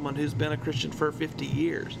or someone who's been a Christian for 50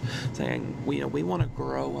 years, saying, we want to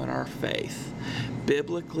grow in our faith,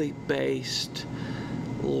 biblically based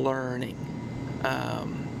learning.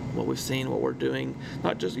 What we've seen, what we're doing,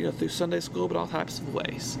 not just through Sunday school, but all types of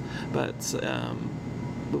ways. But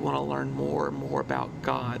we want to learn more and more about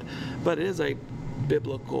God. But it is a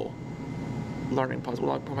biblical learning process.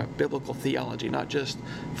 We're talking about biblical theology, not just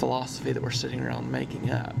philosophy that we're sitting around making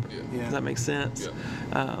up. Yeah. Does that make sense?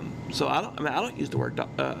 Yeah. So I don't use the word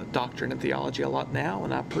doctrine and theology a lot now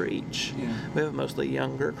when I preach. Yeah. We have a mostly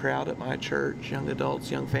younger crowd at my church, young adults,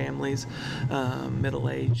 young families,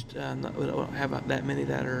 middle-aged. We don't have that many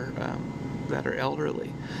that are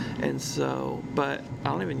elderly, and so. But I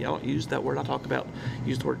don't use that word. I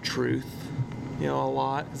use the word truth, a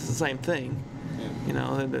lot. It's the same thing. And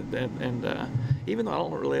even though I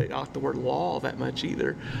don't really like the word law that much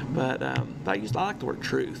either, but I like the word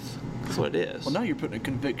truth. That's what it is. Well, now you're putting a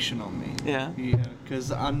conviction on me. Yeah. Yeah,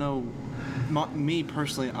 because I know, me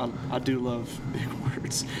personally, I do love big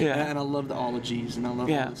words. Yeah. And I love the ologies, and I love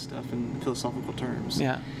all this stuff in philosophical terms.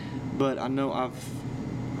 Yeah. But I know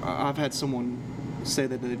I've had someone say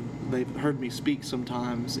that they've heard me speak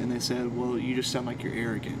sometimes, and they said, "Well, you just sound like you're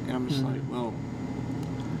arrogant," and I'm just like, well.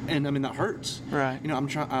 And I mean, that hurts. Right.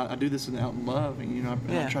 I do this out in love, and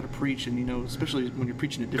I try to preach, and especially when you're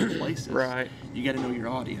preaching at different places. Right. You got to know your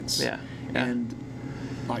audience. Yeah. And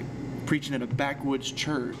like preaching at a backwoods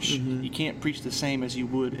church, you can't preach the same as you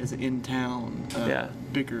would as an in-town,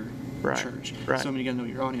 bigger church. Right. So you got to know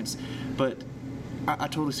your audience. But I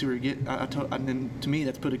totally see where you get. And then to me,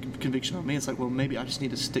 that's put a conviction on me. It's like, well, maybe I just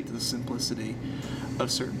need to stick to the simplicity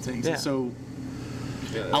of certain things. Yeah. And so.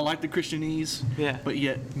 I like the Christianese, but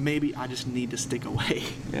yet maybe I just need to stick away.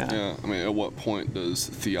 Yeah. I mean, at what point does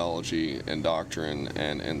theology and doctrine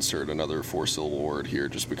and insert another 4-syllable word here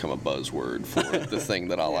just become a buzzword for the thing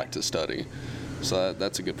that I like to study? So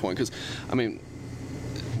that's a good point, because, I mean,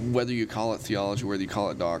 whether you call it theology, whether you call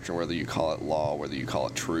it doctrine, whether you call it law, whether you call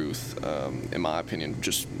it truth, in my opinion,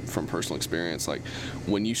 just from personal experience, like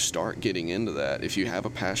when you start getting into that, if you have a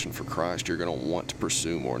passion for Christ, you're going to want to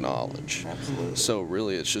pursue more knowledge. Absolutely. So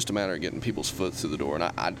really, it's just a matter of getting people's foot through the door. And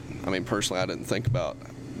I mean, personally, I didn't think about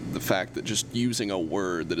the fact that just using a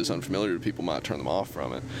word that is unfamiliar to people might turn them off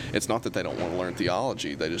from it. It's not that they don't want to learn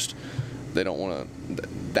theology; they don't want to.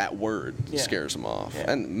 That word scares them off,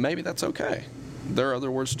 and maybe that's okay. There are other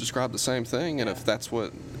words to describe the same thing, and if that's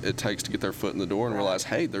what it takes to get their foot in the door and realize,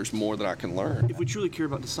 hey, there's more that I can learn. If we truly care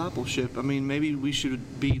about discipleship, I mean, maybe we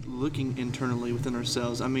should be looking internally within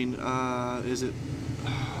ourselves. I mean, is it?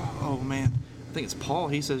 Oh man, I think it's Paul.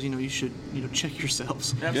 He says, you should, check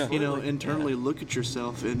yourselves. Absolutely. Internally look at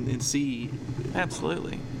yourself and see.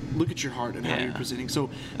 Absolutely. Look at your heart and how you're presenting. So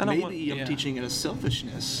maybe I'm teaching it a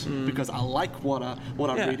selfishness because I like what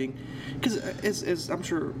I'm reading. Because as I'm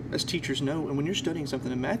sure as teachers know, and when you're studying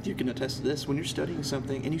something, and Matthew can attest to this, when you're studying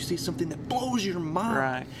something and you see something that blows your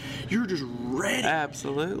mind, you're just ready.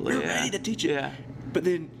 Absolutely. You're ready to teach it. Yeah. But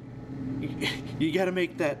then you got to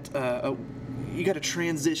make that. You got to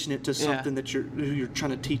transition it to something that you're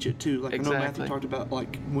trying to teach it to. Like I know Matthew talked about,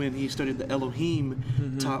 like when he studied the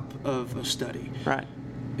Elohim type of a study. Right.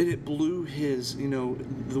 And it blew his,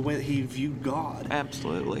 the way that he viewed God.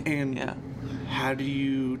 Absolutely. And how do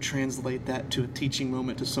you translate that to a teaching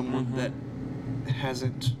moment to someone that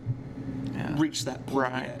hasn't reached that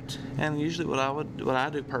point yet? And usually what I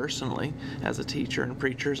do personally as a teacher and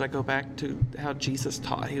preacher is I go back to how Jesus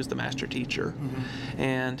taught. He was the master teacher,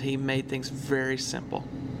 and he made things very simple.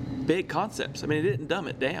 Big concepts. I mean, he didn't dumb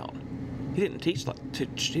it down. He didn't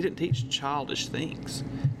teach childish things.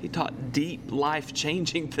 He taught deep,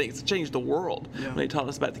 life-changing things that changed the world when he taught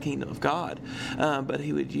us about the kingdom of God. But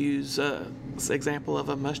he would use this example of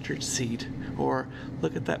a mustard seed, or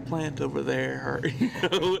look at that plant over there, or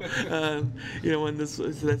when these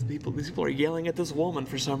people are yelling at this woman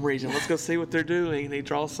for some reason. Let's go see what they're doing. And he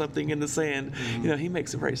draws something in the sand. He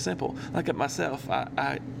makes it very simple. Like at myself,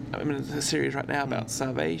 I'm in a series right now about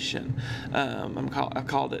salvation. I've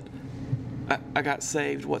called it. I got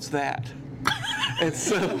saved. What's that? And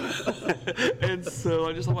so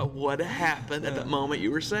I'm just talking about what happened at that moment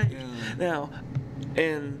you were saved. Now,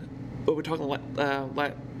 but we're talking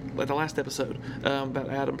like the last episode about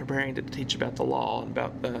Adam preparing to teach about the law and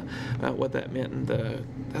about what that meant, and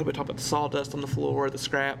how we talk about the sawdust on the floor, the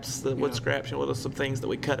scraps, the wood scraps. What are some things that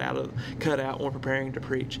we cut out when we're preparing to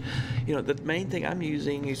preach? The main thing I'm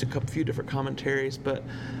using is a few different commentaries, but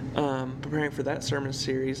preparing for that sermon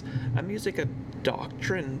series, I'm using a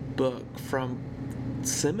doctrine book from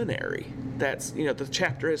seminary. That's the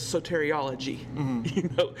chapter is soteriology.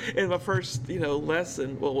 And my first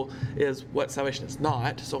lesson is what salvation is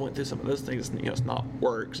not. So I went through some of those things. It's not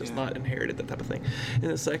works, it's not inherited, that type of thing.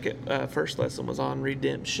 And the first lesson was on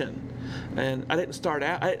redemption, and I didn't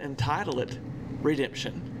entitle it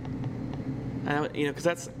redemption. Because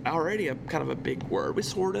that's already a kind of a big word. We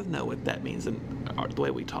sort of know what that means in the way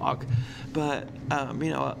we talk, but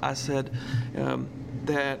I said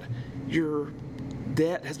that your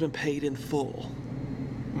debt has been paid in full.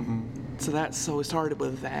 So we started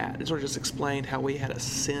with that. It sort of just explained how we had a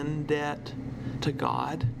sin debt to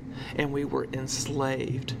God, and we were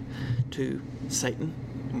enslaved to Satan.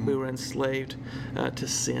 We were enslaved to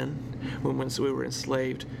sin. We were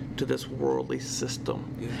enslaved to this worldly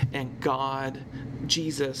system. And God,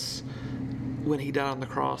 Jesus, when he died on the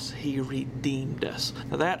cross, he redeemed us.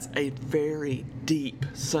 Now that's a very deep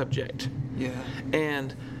subject.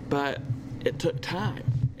 But it took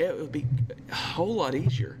time. It would be a whole lot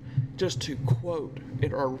easier just to quote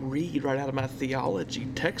it or read right out of my theology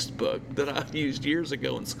textbook that I used years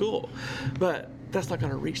ago in school. But that's not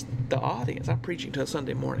going to reach the audience. I'm preaching to a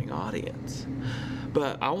Sunday morning audience.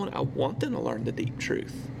 But I want them to learn the deep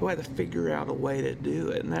truth. We have to figure out a way to do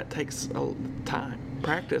it, and that takes time,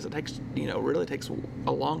 practice. It takes, really takes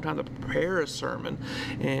a long time to prepare a sermon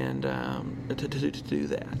and to do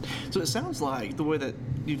that. So it sounds like the way that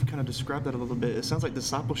you've kind of described that a little bit, it sounds like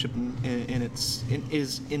discipleship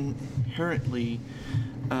is inherently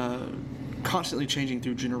constantly changing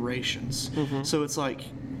through generations. So it's like,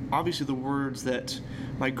 obviously the words that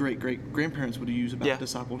my great-great-grandparents would use about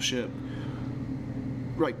discipleship,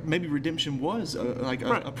 right, maybe redemption was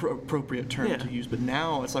appropriate term to use, but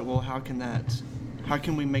now it's like, well, how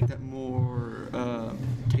can we make that more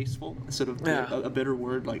tasteful instead of a bitter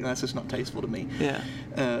word? Like, that's just not tasteful to me.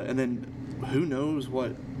 And then who knows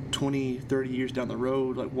what 20, 30 years down the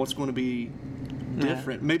road, like what's going to be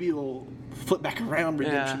different. Maybe it'll flip back around,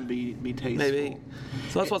 redemption be tasteful. Maybe.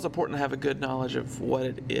 So that's what's important, to have a good knowledge of what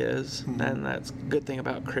it is. And that's a good thing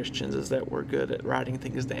about Christians, is that we're good at writing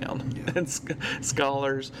things down. And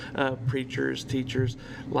scholars, preachers, teachers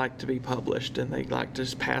like to be published, and they like to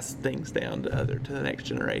just pass things down to the next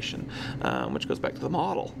generation, which goes back to the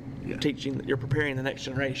model. You're preparing the next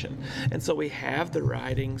generation. And so we have the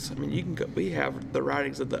writings. I mean, we have the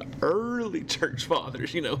writings of the early church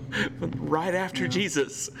fathers, right after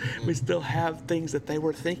Jesus. We still have things that they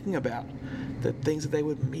were thinking about, the things that they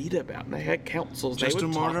would meet about. And they had councils.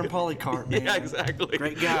 Justin Martyr and Polycarp, man. Yeah, exactly.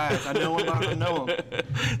 Great guys. I know them, I don't know them.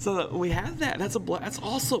 So we have that. That's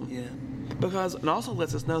awesome. Because it also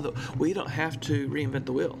lets us know that we don't have to reinvent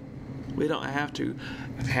the wheel. We don't have to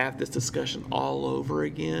have this discussion all over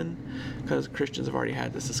again, because Christians have already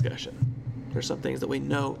had this discussion. There's some things that we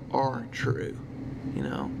know are true,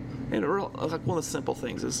 And like one of the simple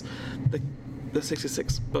things is the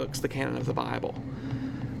 66 books, the canon of the Bible.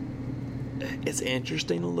 It's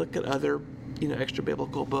interesting to look at other, extra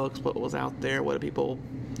biblical books, what was out there, what do people,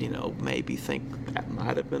 maybe think that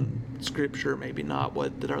might have been scripture, maybe not.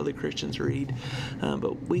 What did early Christians read?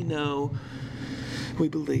 But we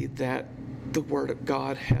believe that the Word of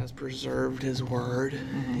God has preserved His Word.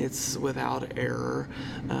 It's without error.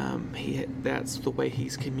 That's the way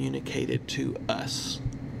He's communicated to us.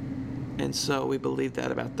 And so we believe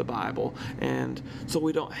that about the Bible. And so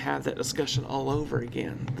we don't have that discussion all over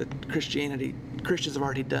again. Christians have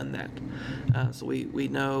already done that. So we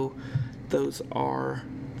know those are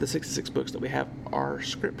the 66 books that we have are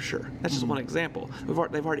Scripture. That's just one example.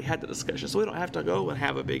 They've already had the discussion, so we don't have to go and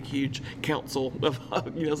have a big, huge council of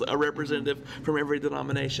a representative from every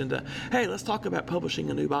denomination to, hey, let's talk about publishing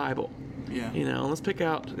a new Bible. Let's pick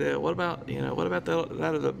out what about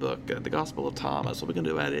that other book, the Gospel of Thomas. What are we gonna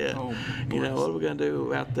do about it? What are we gonna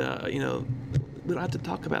do about we don't have to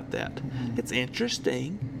talk about that. It's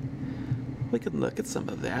interesting. We can look at some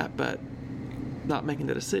of that, but not making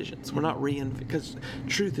the decisions. We're not because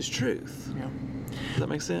truth is truth. Does that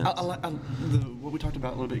make sense? What we talked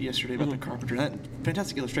about a little bit yesterday about the carpenter. That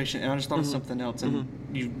fantastic illustration, and I just thought of something else. And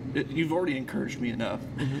you've already encouraged me enough.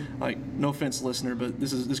 Like, no offense, listener, but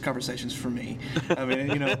this conversation's for me. I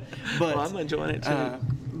mean, but well, I'm enjoying it too.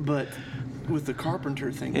 But with the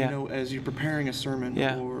carpenter thing, as you're preparing a sermon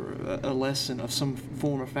or a lesson of some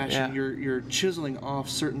form or fashion, you're chiseling off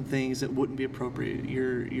certain things that wouldn't be appropriate.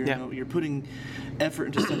 You're putting effort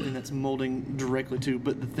into something that's molding directly to.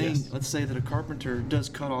 But the thing, let's say that a carpenter does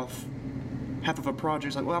cut off half of a project.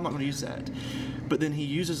 It's like, well, I'm not going to use that. But then he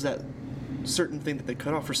uses that certain thing that they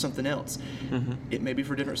cut off for something else. Mm-hmm. It may be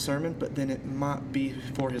for a different sermon, but then it might be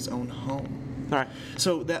for his own home. All right.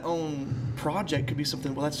 So that own project could be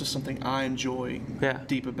something, well, that's just something I enjoy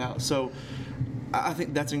deep about. So I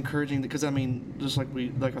think that's encouraging because, I mean, just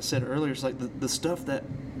like I said earlier, it's like the stuff that,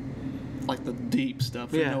 like the deep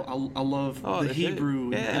stuff, I love the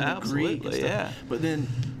Hebrew and the Greek and stuff. But then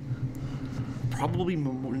probably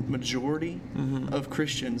majority of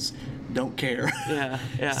Christians don't care.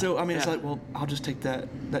 So I mean, it's like, well, I'll just take that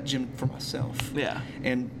gym for myself.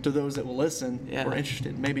 And to those that will listen or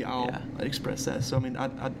interested, maybe I'll express that. So I mean, I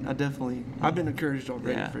definitely, I've been encouraged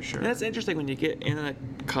already for sure. And that's interesting when you get in a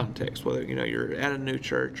context, whether you're at a new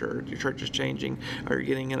church or your church is changing, or you're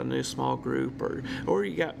getting in a new small group, or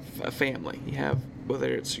you got a family. You have,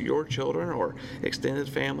 whether it's your children or extended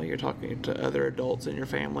family, you're talking to other adults in your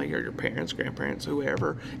family or your parents, grandparents,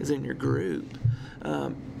 whoever is in your group.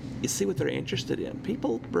 You see what they're interested in.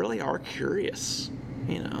 People really are curious.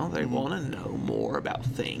 They want to know more about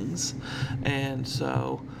things. And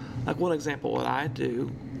so, like one example, what I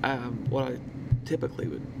do, what I typically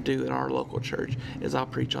would do in our local church is I'll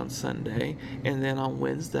preach on Sunday, and then on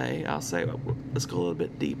Wednesday I'll say, well, let's go a little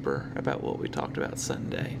bit deeper about what we talked about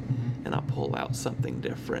Sunday. And I'll pull out something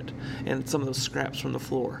different. And some of those scraps from the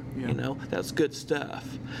floor, that's good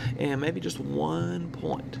stuff. And maybe just one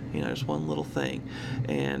point, just one little thing.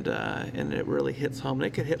 And it really hits home. And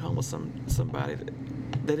it could hit home with somebody that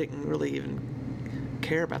they didn't really even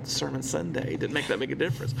care about the sermon Sunday. It didn't make that big a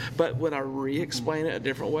difference. But when I re-explain it a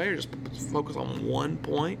different way or just focus on one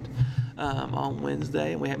point on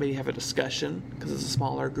Wednesday, and we maybe have a discussion because it's a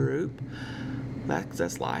smaller group,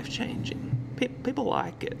 that's life-changing. People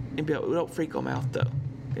like it, and we don't freak them out though.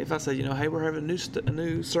 If I say, hey, we're having a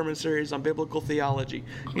new sermon series on biblical theology,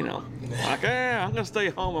 I'm going to stay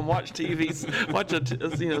home and watch TV, watch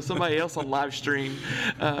somebody else on live stream.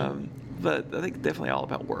 But I think definitely all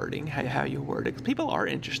about wording, how you word it. 'Cause people are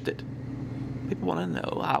interested. People want to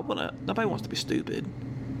know. Nobody wants to be stupid.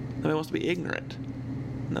 Nobody wants to be ignorant.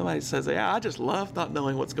 Nobody says, I just love not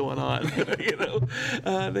knowing what's going on.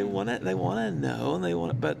 They want to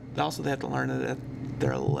know, but also they have to learn it at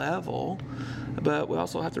their level. But we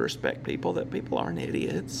also have to respect people, that people aren't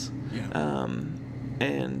idiots.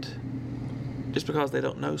 And just because they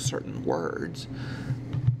don't know certain words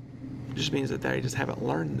just means that they just haven't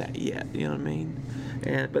learned that yet. You know what I mean?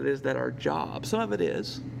 But is that our job? Some of it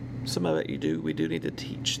is. Some of it we do need to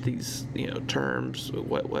teach these, terms,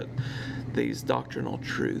 what these doctrinal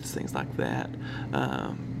truths, things like that.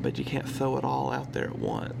 But you can't throw it all out there at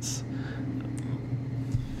once.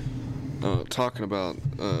 Talking about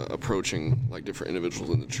approaching like different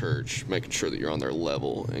individuals in the church, making sure that you're on their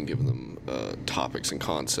level and giving them topics and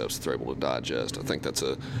concepts that they're able to digest. I think that's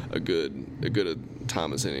a good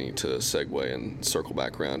time as any to segue and circle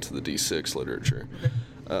back around to the D6 literature.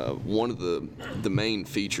 One of the main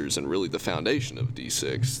features and really the foundation of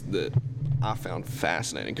D6 that I found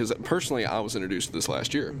fascinating, because personally I was introduced to this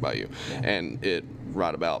last year by you, and it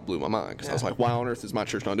right about blew my mind, because I was like, why on earth is my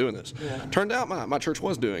church not doing this? Turned out my church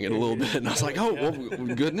was doing it a little bit, and I was like, oh, well,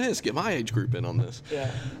 goodness, get my age group in on this.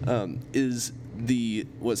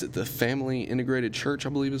 Was it the Family Integrated Church, I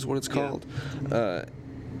believe is what it's called?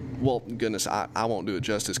 Well, goodness, I won't do it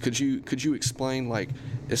justice. Could you explain, like,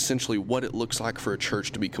 essentially what it looks like for a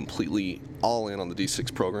church to be completely all in on the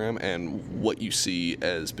D6 program and what you see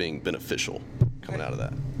as being beneficial coming out of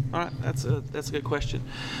that? All right, that's a good question.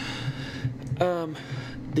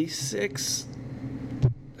 D6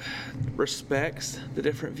 respects the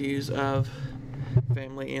different views of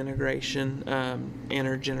family integration,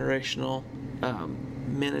 intergenerational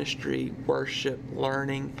ministry, worship,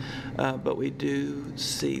 learning, but we do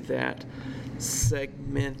see that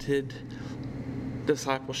segmented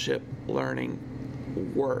discipleship learning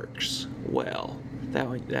works well.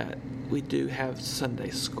 That we do have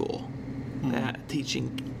Sunday school. That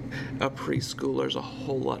teaching a preschooler is a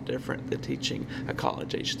whole lot different than teaching a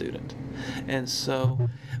college-age student. And so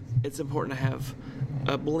it's important to have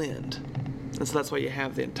a blend. And so that's why you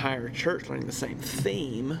have the entire church learning the same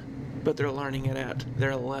theme, but they're learning it at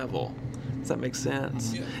their level. Does that make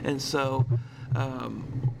sense? Yeah. And so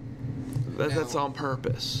that's on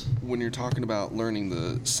purpose. When you're talking about learning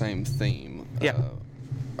the same theme,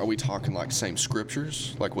 are we talking like same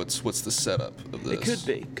scriptures? Like what's the setup of this?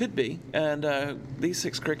 It could be. And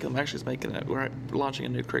D6 curriculum actually is we're launching a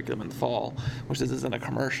new curriculum in the fall, which this isn't a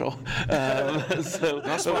commercial. But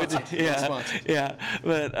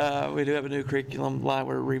we do have a new curriculum.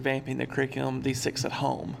 We're revamping the curriculum D6 at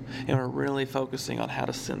home, and we're really focusing on how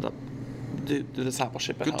to send up do the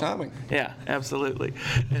discipleship at home. Good timing. Yeah, absolutely.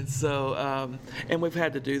 And so, and we've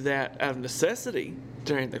had to do that out of necessity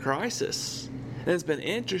during the crisis. And it's been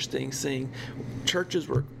interesting seeing church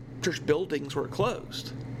buildings were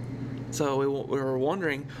closed. So we were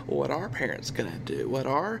wondering, well, what are parents going to do? What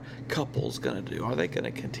are couples going to do? Are they going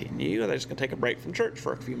to continue? Are they just going to take a break from church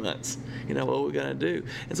for a few months? What are we going to do?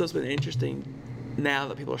 And so it's been interesting now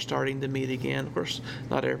that people are starting to meet again. Of course,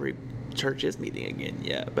 not every church is meeting again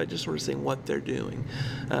yet, but just sort of seeing what they're doing.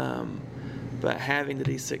 But having the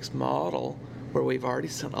D6 model where we've already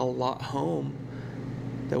sent a lot home,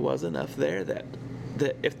 there was enough there that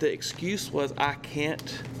if the excuse was, I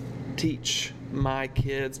can't teach my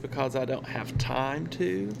kids because I don't have time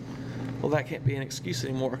to, well, that can't be an excuse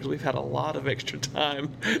anymore because we've had a lot of extra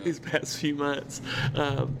time these past few months.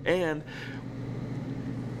 And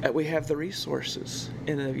we have the resources.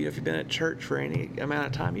 And if you've been at church for any amount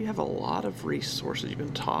of time, you have a lot of resources. You've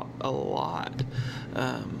been taught a lot.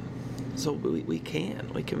 So we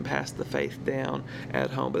can pass the faith down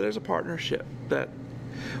at home. But there's a partnership that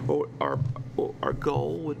our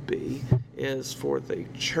goal would be is for the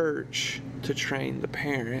church to train the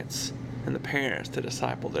parents and the parents to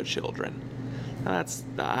disciple their children. Now, that's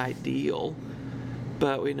the ideal,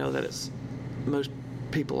 but we know that most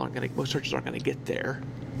churches aren't going to get there.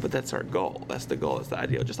 But that's our goal. That's the goal. That's the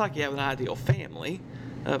ideal. Just like you have an ideal family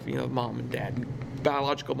of mom and dad,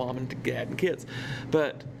 biological mom and dad and kids,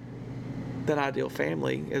 but that ideal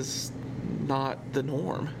family is not the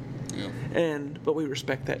norm. Yeah. But we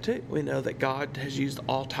respect that too. We know that God has used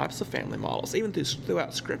all types of family models, even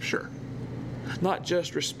throughout Scripture. Not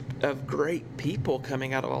just of great people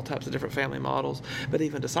coming out of all types of different family models, but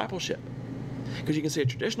even discipleship. Because you can see a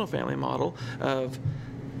traditional family model of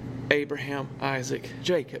Abraham, Isaac,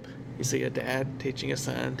 Jacob. You see a dad teaching a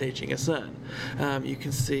son, teaching a son. You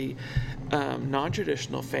can see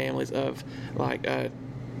non-traditional families of like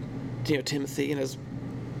Timothy and his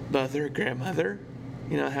mother, grandmother.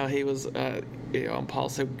 How he was, and Paul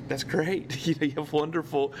said, that's great. You have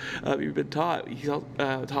wonderful, you've been taught. You're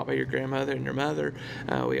taught by your grandmother and your mother.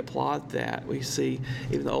 We applaud that. We see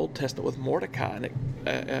even the Old Testament with Mordecai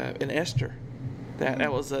and Esther.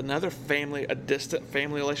 That was another family, a distant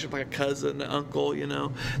family relationship, like a cousin, an uncle,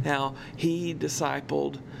 Now, he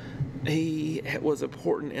discipled, he was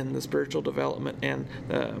important in the spiritual development and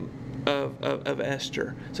of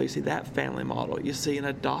Esther. So you see that family model. You see an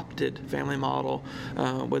adopted family model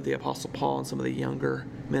with the Apostle Paul and some of the younger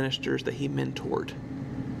ministers that he mentored,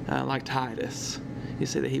 like Titus. You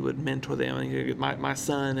see that he would mentor them, and my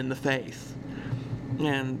son in the faith.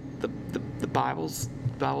 And the Bible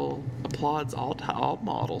applauds all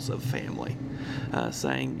models of family,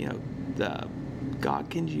 saying God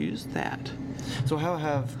can use that. So how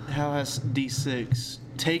has D6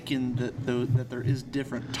 taken that there is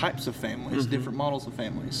different types of families, mm-hmm. different models of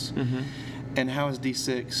families, mm-hmm. and how has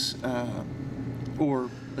D6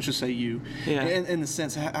 or let's just say you, in the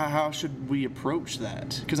sense, how should we approach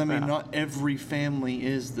that? Because not every family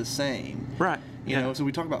is the same, right? So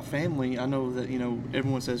we talk about family. I know that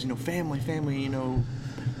everyone says family.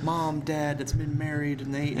 Mom, dad that's been married,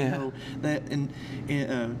 and they that and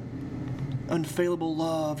unfailable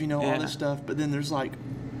love, all this stuff. But then there's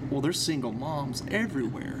there's single moms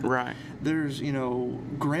everywhere. Right. There's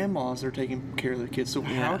grandmas that are taking care of their kids. So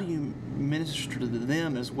how do you minister to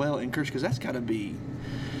them as well, encourage? Because that's got to be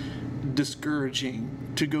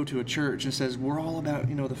discouraging to go to a church and says we're all about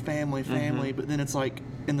the family, mm-hmm. but then it's like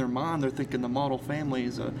in their mind they're thinking the model family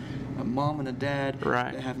is a mom and a dad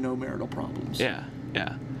that have no marital problems. Yeah.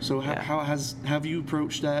 So how have you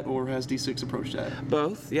approached that, or has D6 approached that?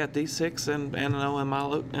 Both, D6 and I know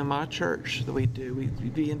in my church that we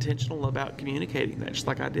be intentional about communicating that, just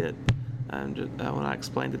like I did. When I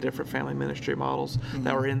explained the different family ministry models mm-hmm.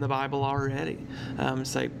 that were in the Bible already.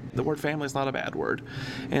 Say the word family is not a bad word,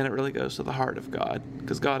 and it really goes to the heart of God,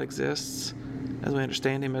 because God exists as we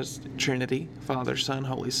understand Him as Trinity, Father, Son,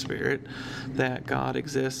 Holy Spirit, that God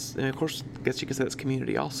exists. And of course, I guess you could say that's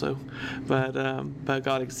community also, but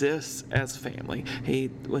God exists as family.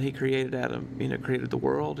 When He created Adam, created the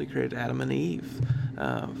world, He created Adam and Eve,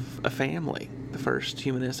 a family. The first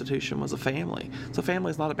human institution was a family. So family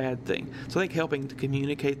is not a bad thing. So I think helping to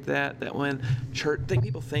communicate that when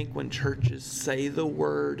people think when churches say the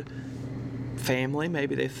word family,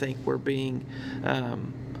 maybe they think we're being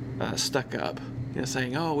stuck up.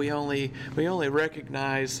 Saying, "Oh, we only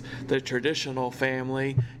recognize the traditional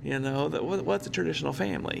family." What's a traditional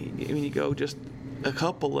family? I mean, you go just a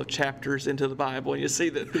couple of chapters into the Bible, and you see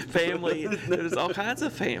that family. There's all kinds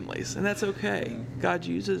of families, and that's okay. God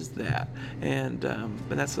uses that, and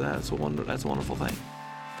that's a wonderful thing.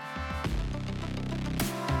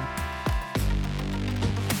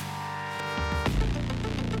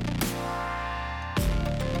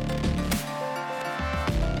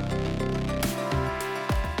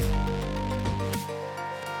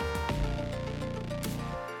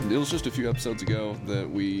 It was just a few episodes ago that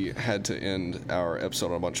we had to end our episode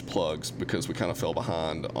on a bunch of plugs because we kind of fell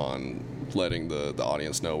behind on letting the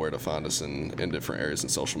audience know where to find us in different areas in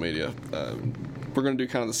social media. We're going to do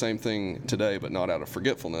kind of the same thing today, but not out of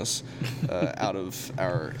forgetfulness, out of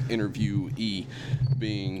our interviewee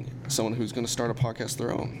being someone who's going to start a podcast of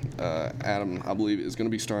their own. Adam, I believe, is going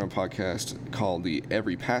to be starting a podcast called the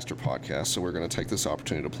Every Pastor Podcast, so we're going to take this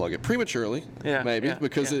opportunity to plug it prematurely,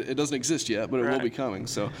 because it doesn't exist yet, but it will be coming.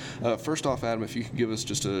 So first off, Adam, if you could give us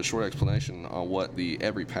just a short explanation on what the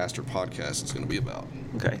Every Pastor Podcast is going to be about.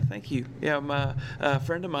 Okay, thank you. Yeah, my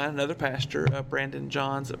friend of mine, another pastor, Brandon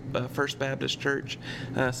Johns at First Baptist Church,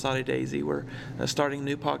 Saudi Daisy, we're starting a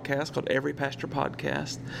new podcast called Every Pastor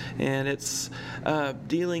Podcast, and it's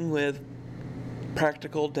dealing with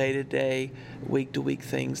practical, day-to-day, week-to-week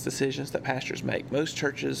decisions that pastors make. Most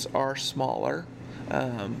churches are smaller,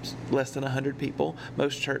 less than 100 people.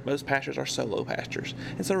 Most pastors are solo pastors,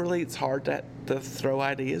 and so really it's hard to throw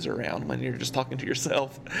ideas around when you're just talking to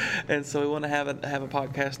yourself. And so we want to have a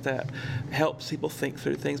podcast that helps people think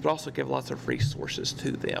through things, but also give lots of resources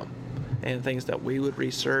to them and things that we would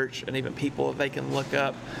research, and even people they can look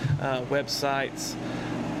up, websites,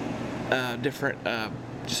 different.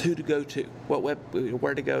 Just who to go to,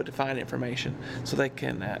 where to go to find information, so they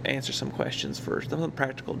can answer some questions for some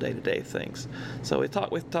practical day-to-day things. So we've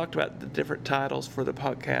talked about the different titles for the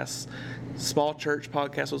podcasts. Small Church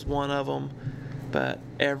Podcast was one of them, but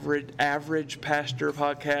Average Pastor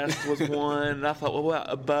Podcast was one. And I thought, well,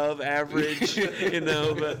 above average,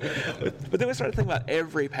 But then we started thinking about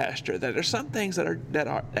every pastor. That there's some things that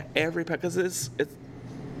are every, because it's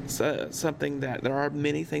something that there are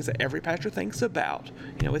many things that every pastor thinks about.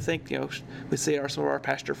 We think, we see some of our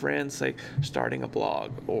pastor friends say starting a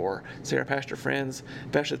blog, or see our pastor friends,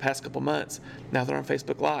 especially the past couple months, now they're on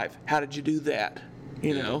Facebook Live. How did you do that?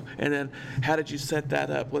 And then how did you set that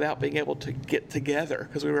up without being able to get together,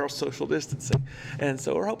 because we were all social distancing? And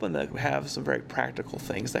so we're hoping to have some very practical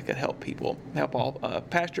things that could help all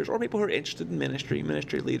pastors, or people who are interested in ministry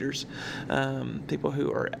leaders, people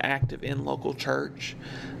who are active in local church,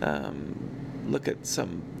 look at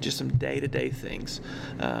some day-to-day things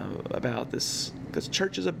about this, because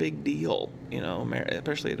church is a big deal,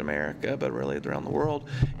 especially in America, but really around the world.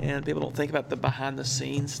 And people don't think about the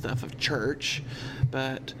behind-the-scenes stuff of church,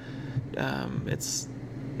 but it's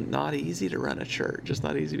not easy to run a church. It's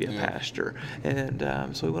not easy to be a pastor. And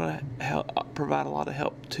so we want to provide a lot of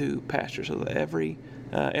help to pastors. So that every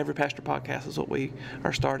Pastor Podcast is what we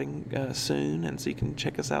are starting soon, and so you can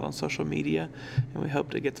check us out on social media, and we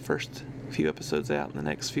hope to get the first few episodes out in the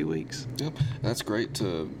next few weeks. Yep, that's great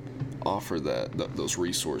to offer those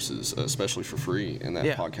resources, especially for free in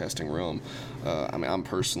that podcasting realm. I'm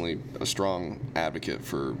personally a strong advocate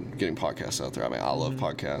for getting podcasts out there. I love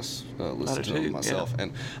podcasts, listen to them myself,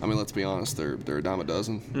 and let's be honest, they're a dime a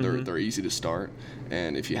dozen. They're easy to start,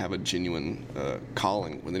 and if you have a genuine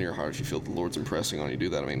calling within your heart, if you feel the Lord's impressing on you, do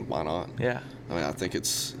that. Why not? Yeah.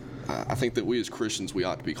 I think that we as Christians, we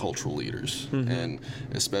ought to be cultural leaders, and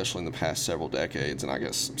especially in the past several decades, and I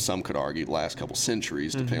guess some could argue the last couple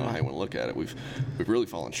centuries, depending on how you want to look at it, we've really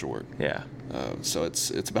fallen short. Yeah. So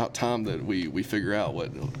it's about time that we figure out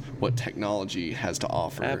what technology has to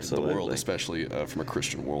offer the world, especially from a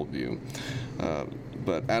Christian worldview.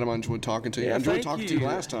 But Adam, I enjoyed talking to you. I enjoyed talking to you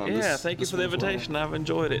last time. Yeah, thank you for the invitation. I've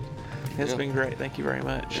enjoyed it. It's been great. Thank you very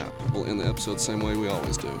much. Yeah. We'll end the episode the same way we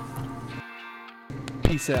always do.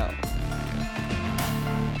 Peace out.